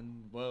know,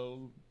 and,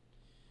 well,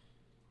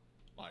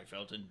 I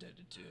felt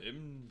indebted to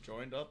him,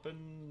 joined up,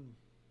 and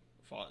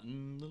fought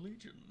in the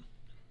Legion.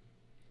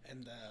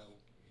 And,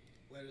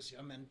 where is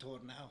your mentor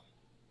now?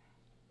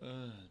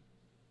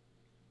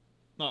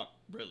 Not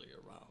really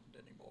around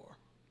anymore.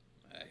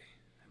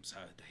 I'm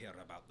sorry to hear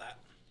about that.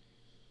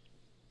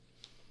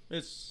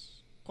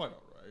 It's quite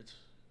alright.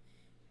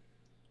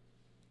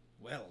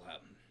 Well,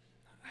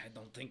 I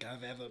don't think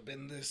I've ever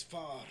been this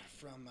far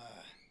from,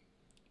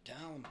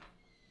 town.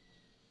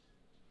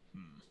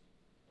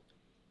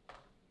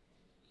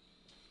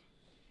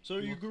 So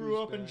you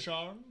grew up in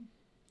Sharn?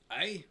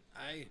 Aye.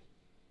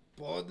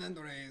 Born and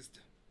raised.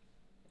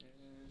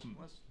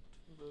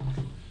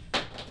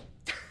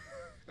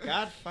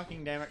 God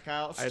fucking damn it,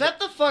 Kyle. Step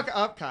the fuck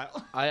up,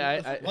 Kyle.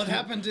 What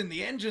happened in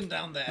the engine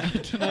down there?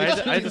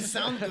 I Didn't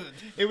sound good.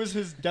 It was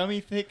his dummy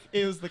thick.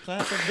 It was the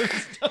clap of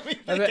his dummy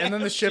thick. and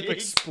then the ass ship cheek.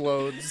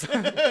 explodes.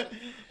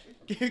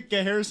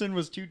 Harrison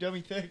was too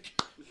dummy thick.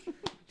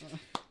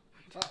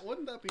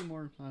 Wouldn't that be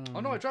more? I don't know. Oh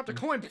no, I dropped a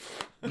coin.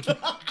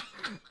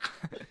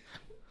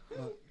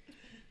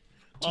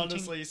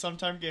 Honestly,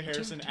 sometimes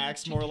Harrison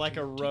acts more like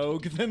a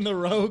rogue than the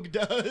rogue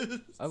does.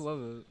 I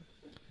love it.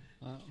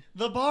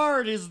 The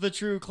bard is the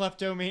true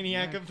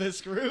kleptomaniac of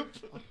this group.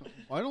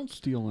 I don't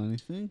steal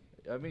anything.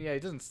 I mean, yeah, he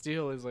doesn't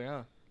steal. He's like,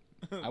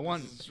 I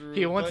want. This is true,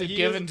 He wants but it he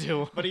given is-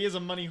 to him. But he is a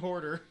money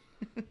hoarder.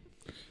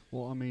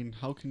 Well, I mean,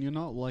 how can you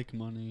not like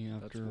money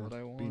That's after what I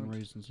being want.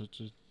 raised in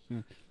such a?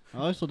 Yeah. I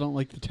also don't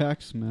like the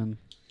tax men.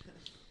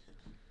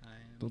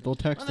 They'll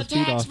tax the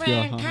feet off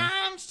you.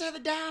 comes to the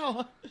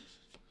door.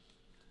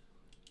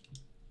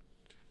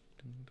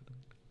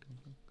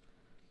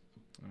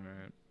 All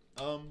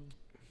right.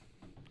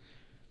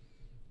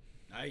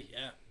 Aye,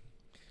 yeah.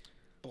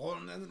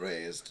 Born and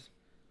raised.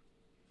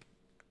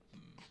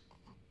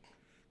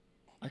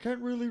 I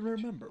can't really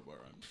remember where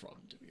I'm from,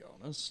 to be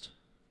honest.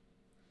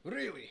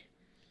 Really?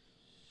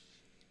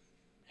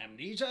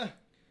 Amnesia?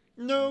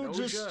 No,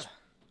 just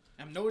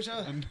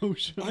Amnesia? I'm no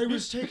sure. I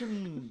was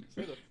taken. Is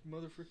that a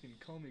motherfucking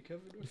call me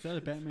Kevin? Is that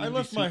a Batman? I v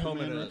left my home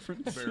Superman at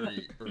reference? a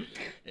very early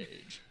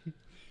age.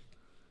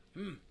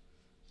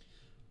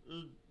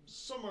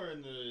 Somewhere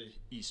in the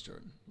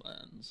eastern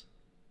lands,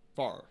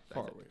 far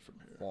away from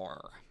here.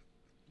 Far.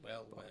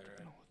 Well,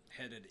 we're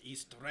headed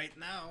east right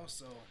now,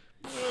 so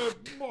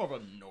More of a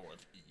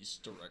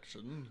northeast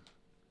direction.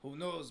 who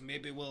knows?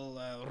 Maybe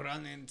we'll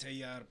run into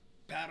your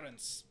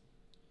parents.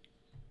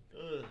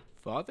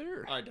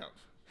 Father? I doubt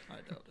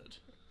it.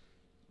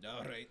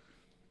 All right.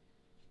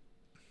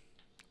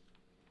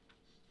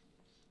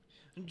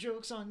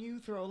 Joke's on you,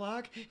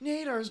 Throwlock.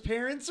 Nadar's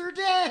parents are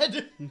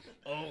dead.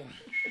 Oh,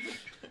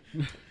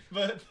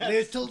 But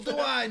little do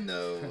I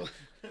know.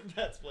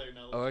 that's player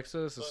knowledge. Alexa,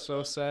 this is But,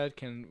 so sad.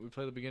 Can we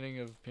play the beginning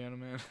of Piano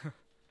Man?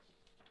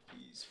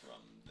 He's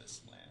from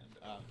this land.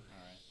 All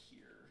right. Here.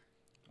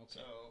 Okay.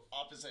 So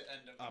opposite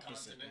end of the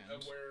Opposite continent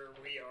end. of where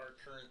we are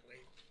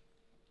currently.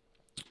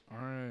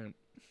 Alright.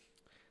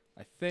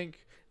 I think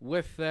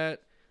with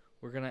that,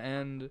 we're going to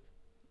end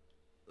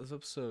this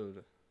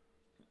episode.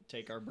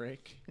 Take our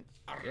break.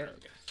 Yeah.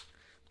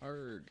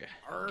 Arg.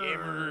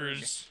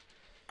 Gamers.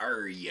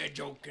 Are you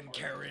joking,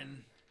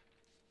 Karen?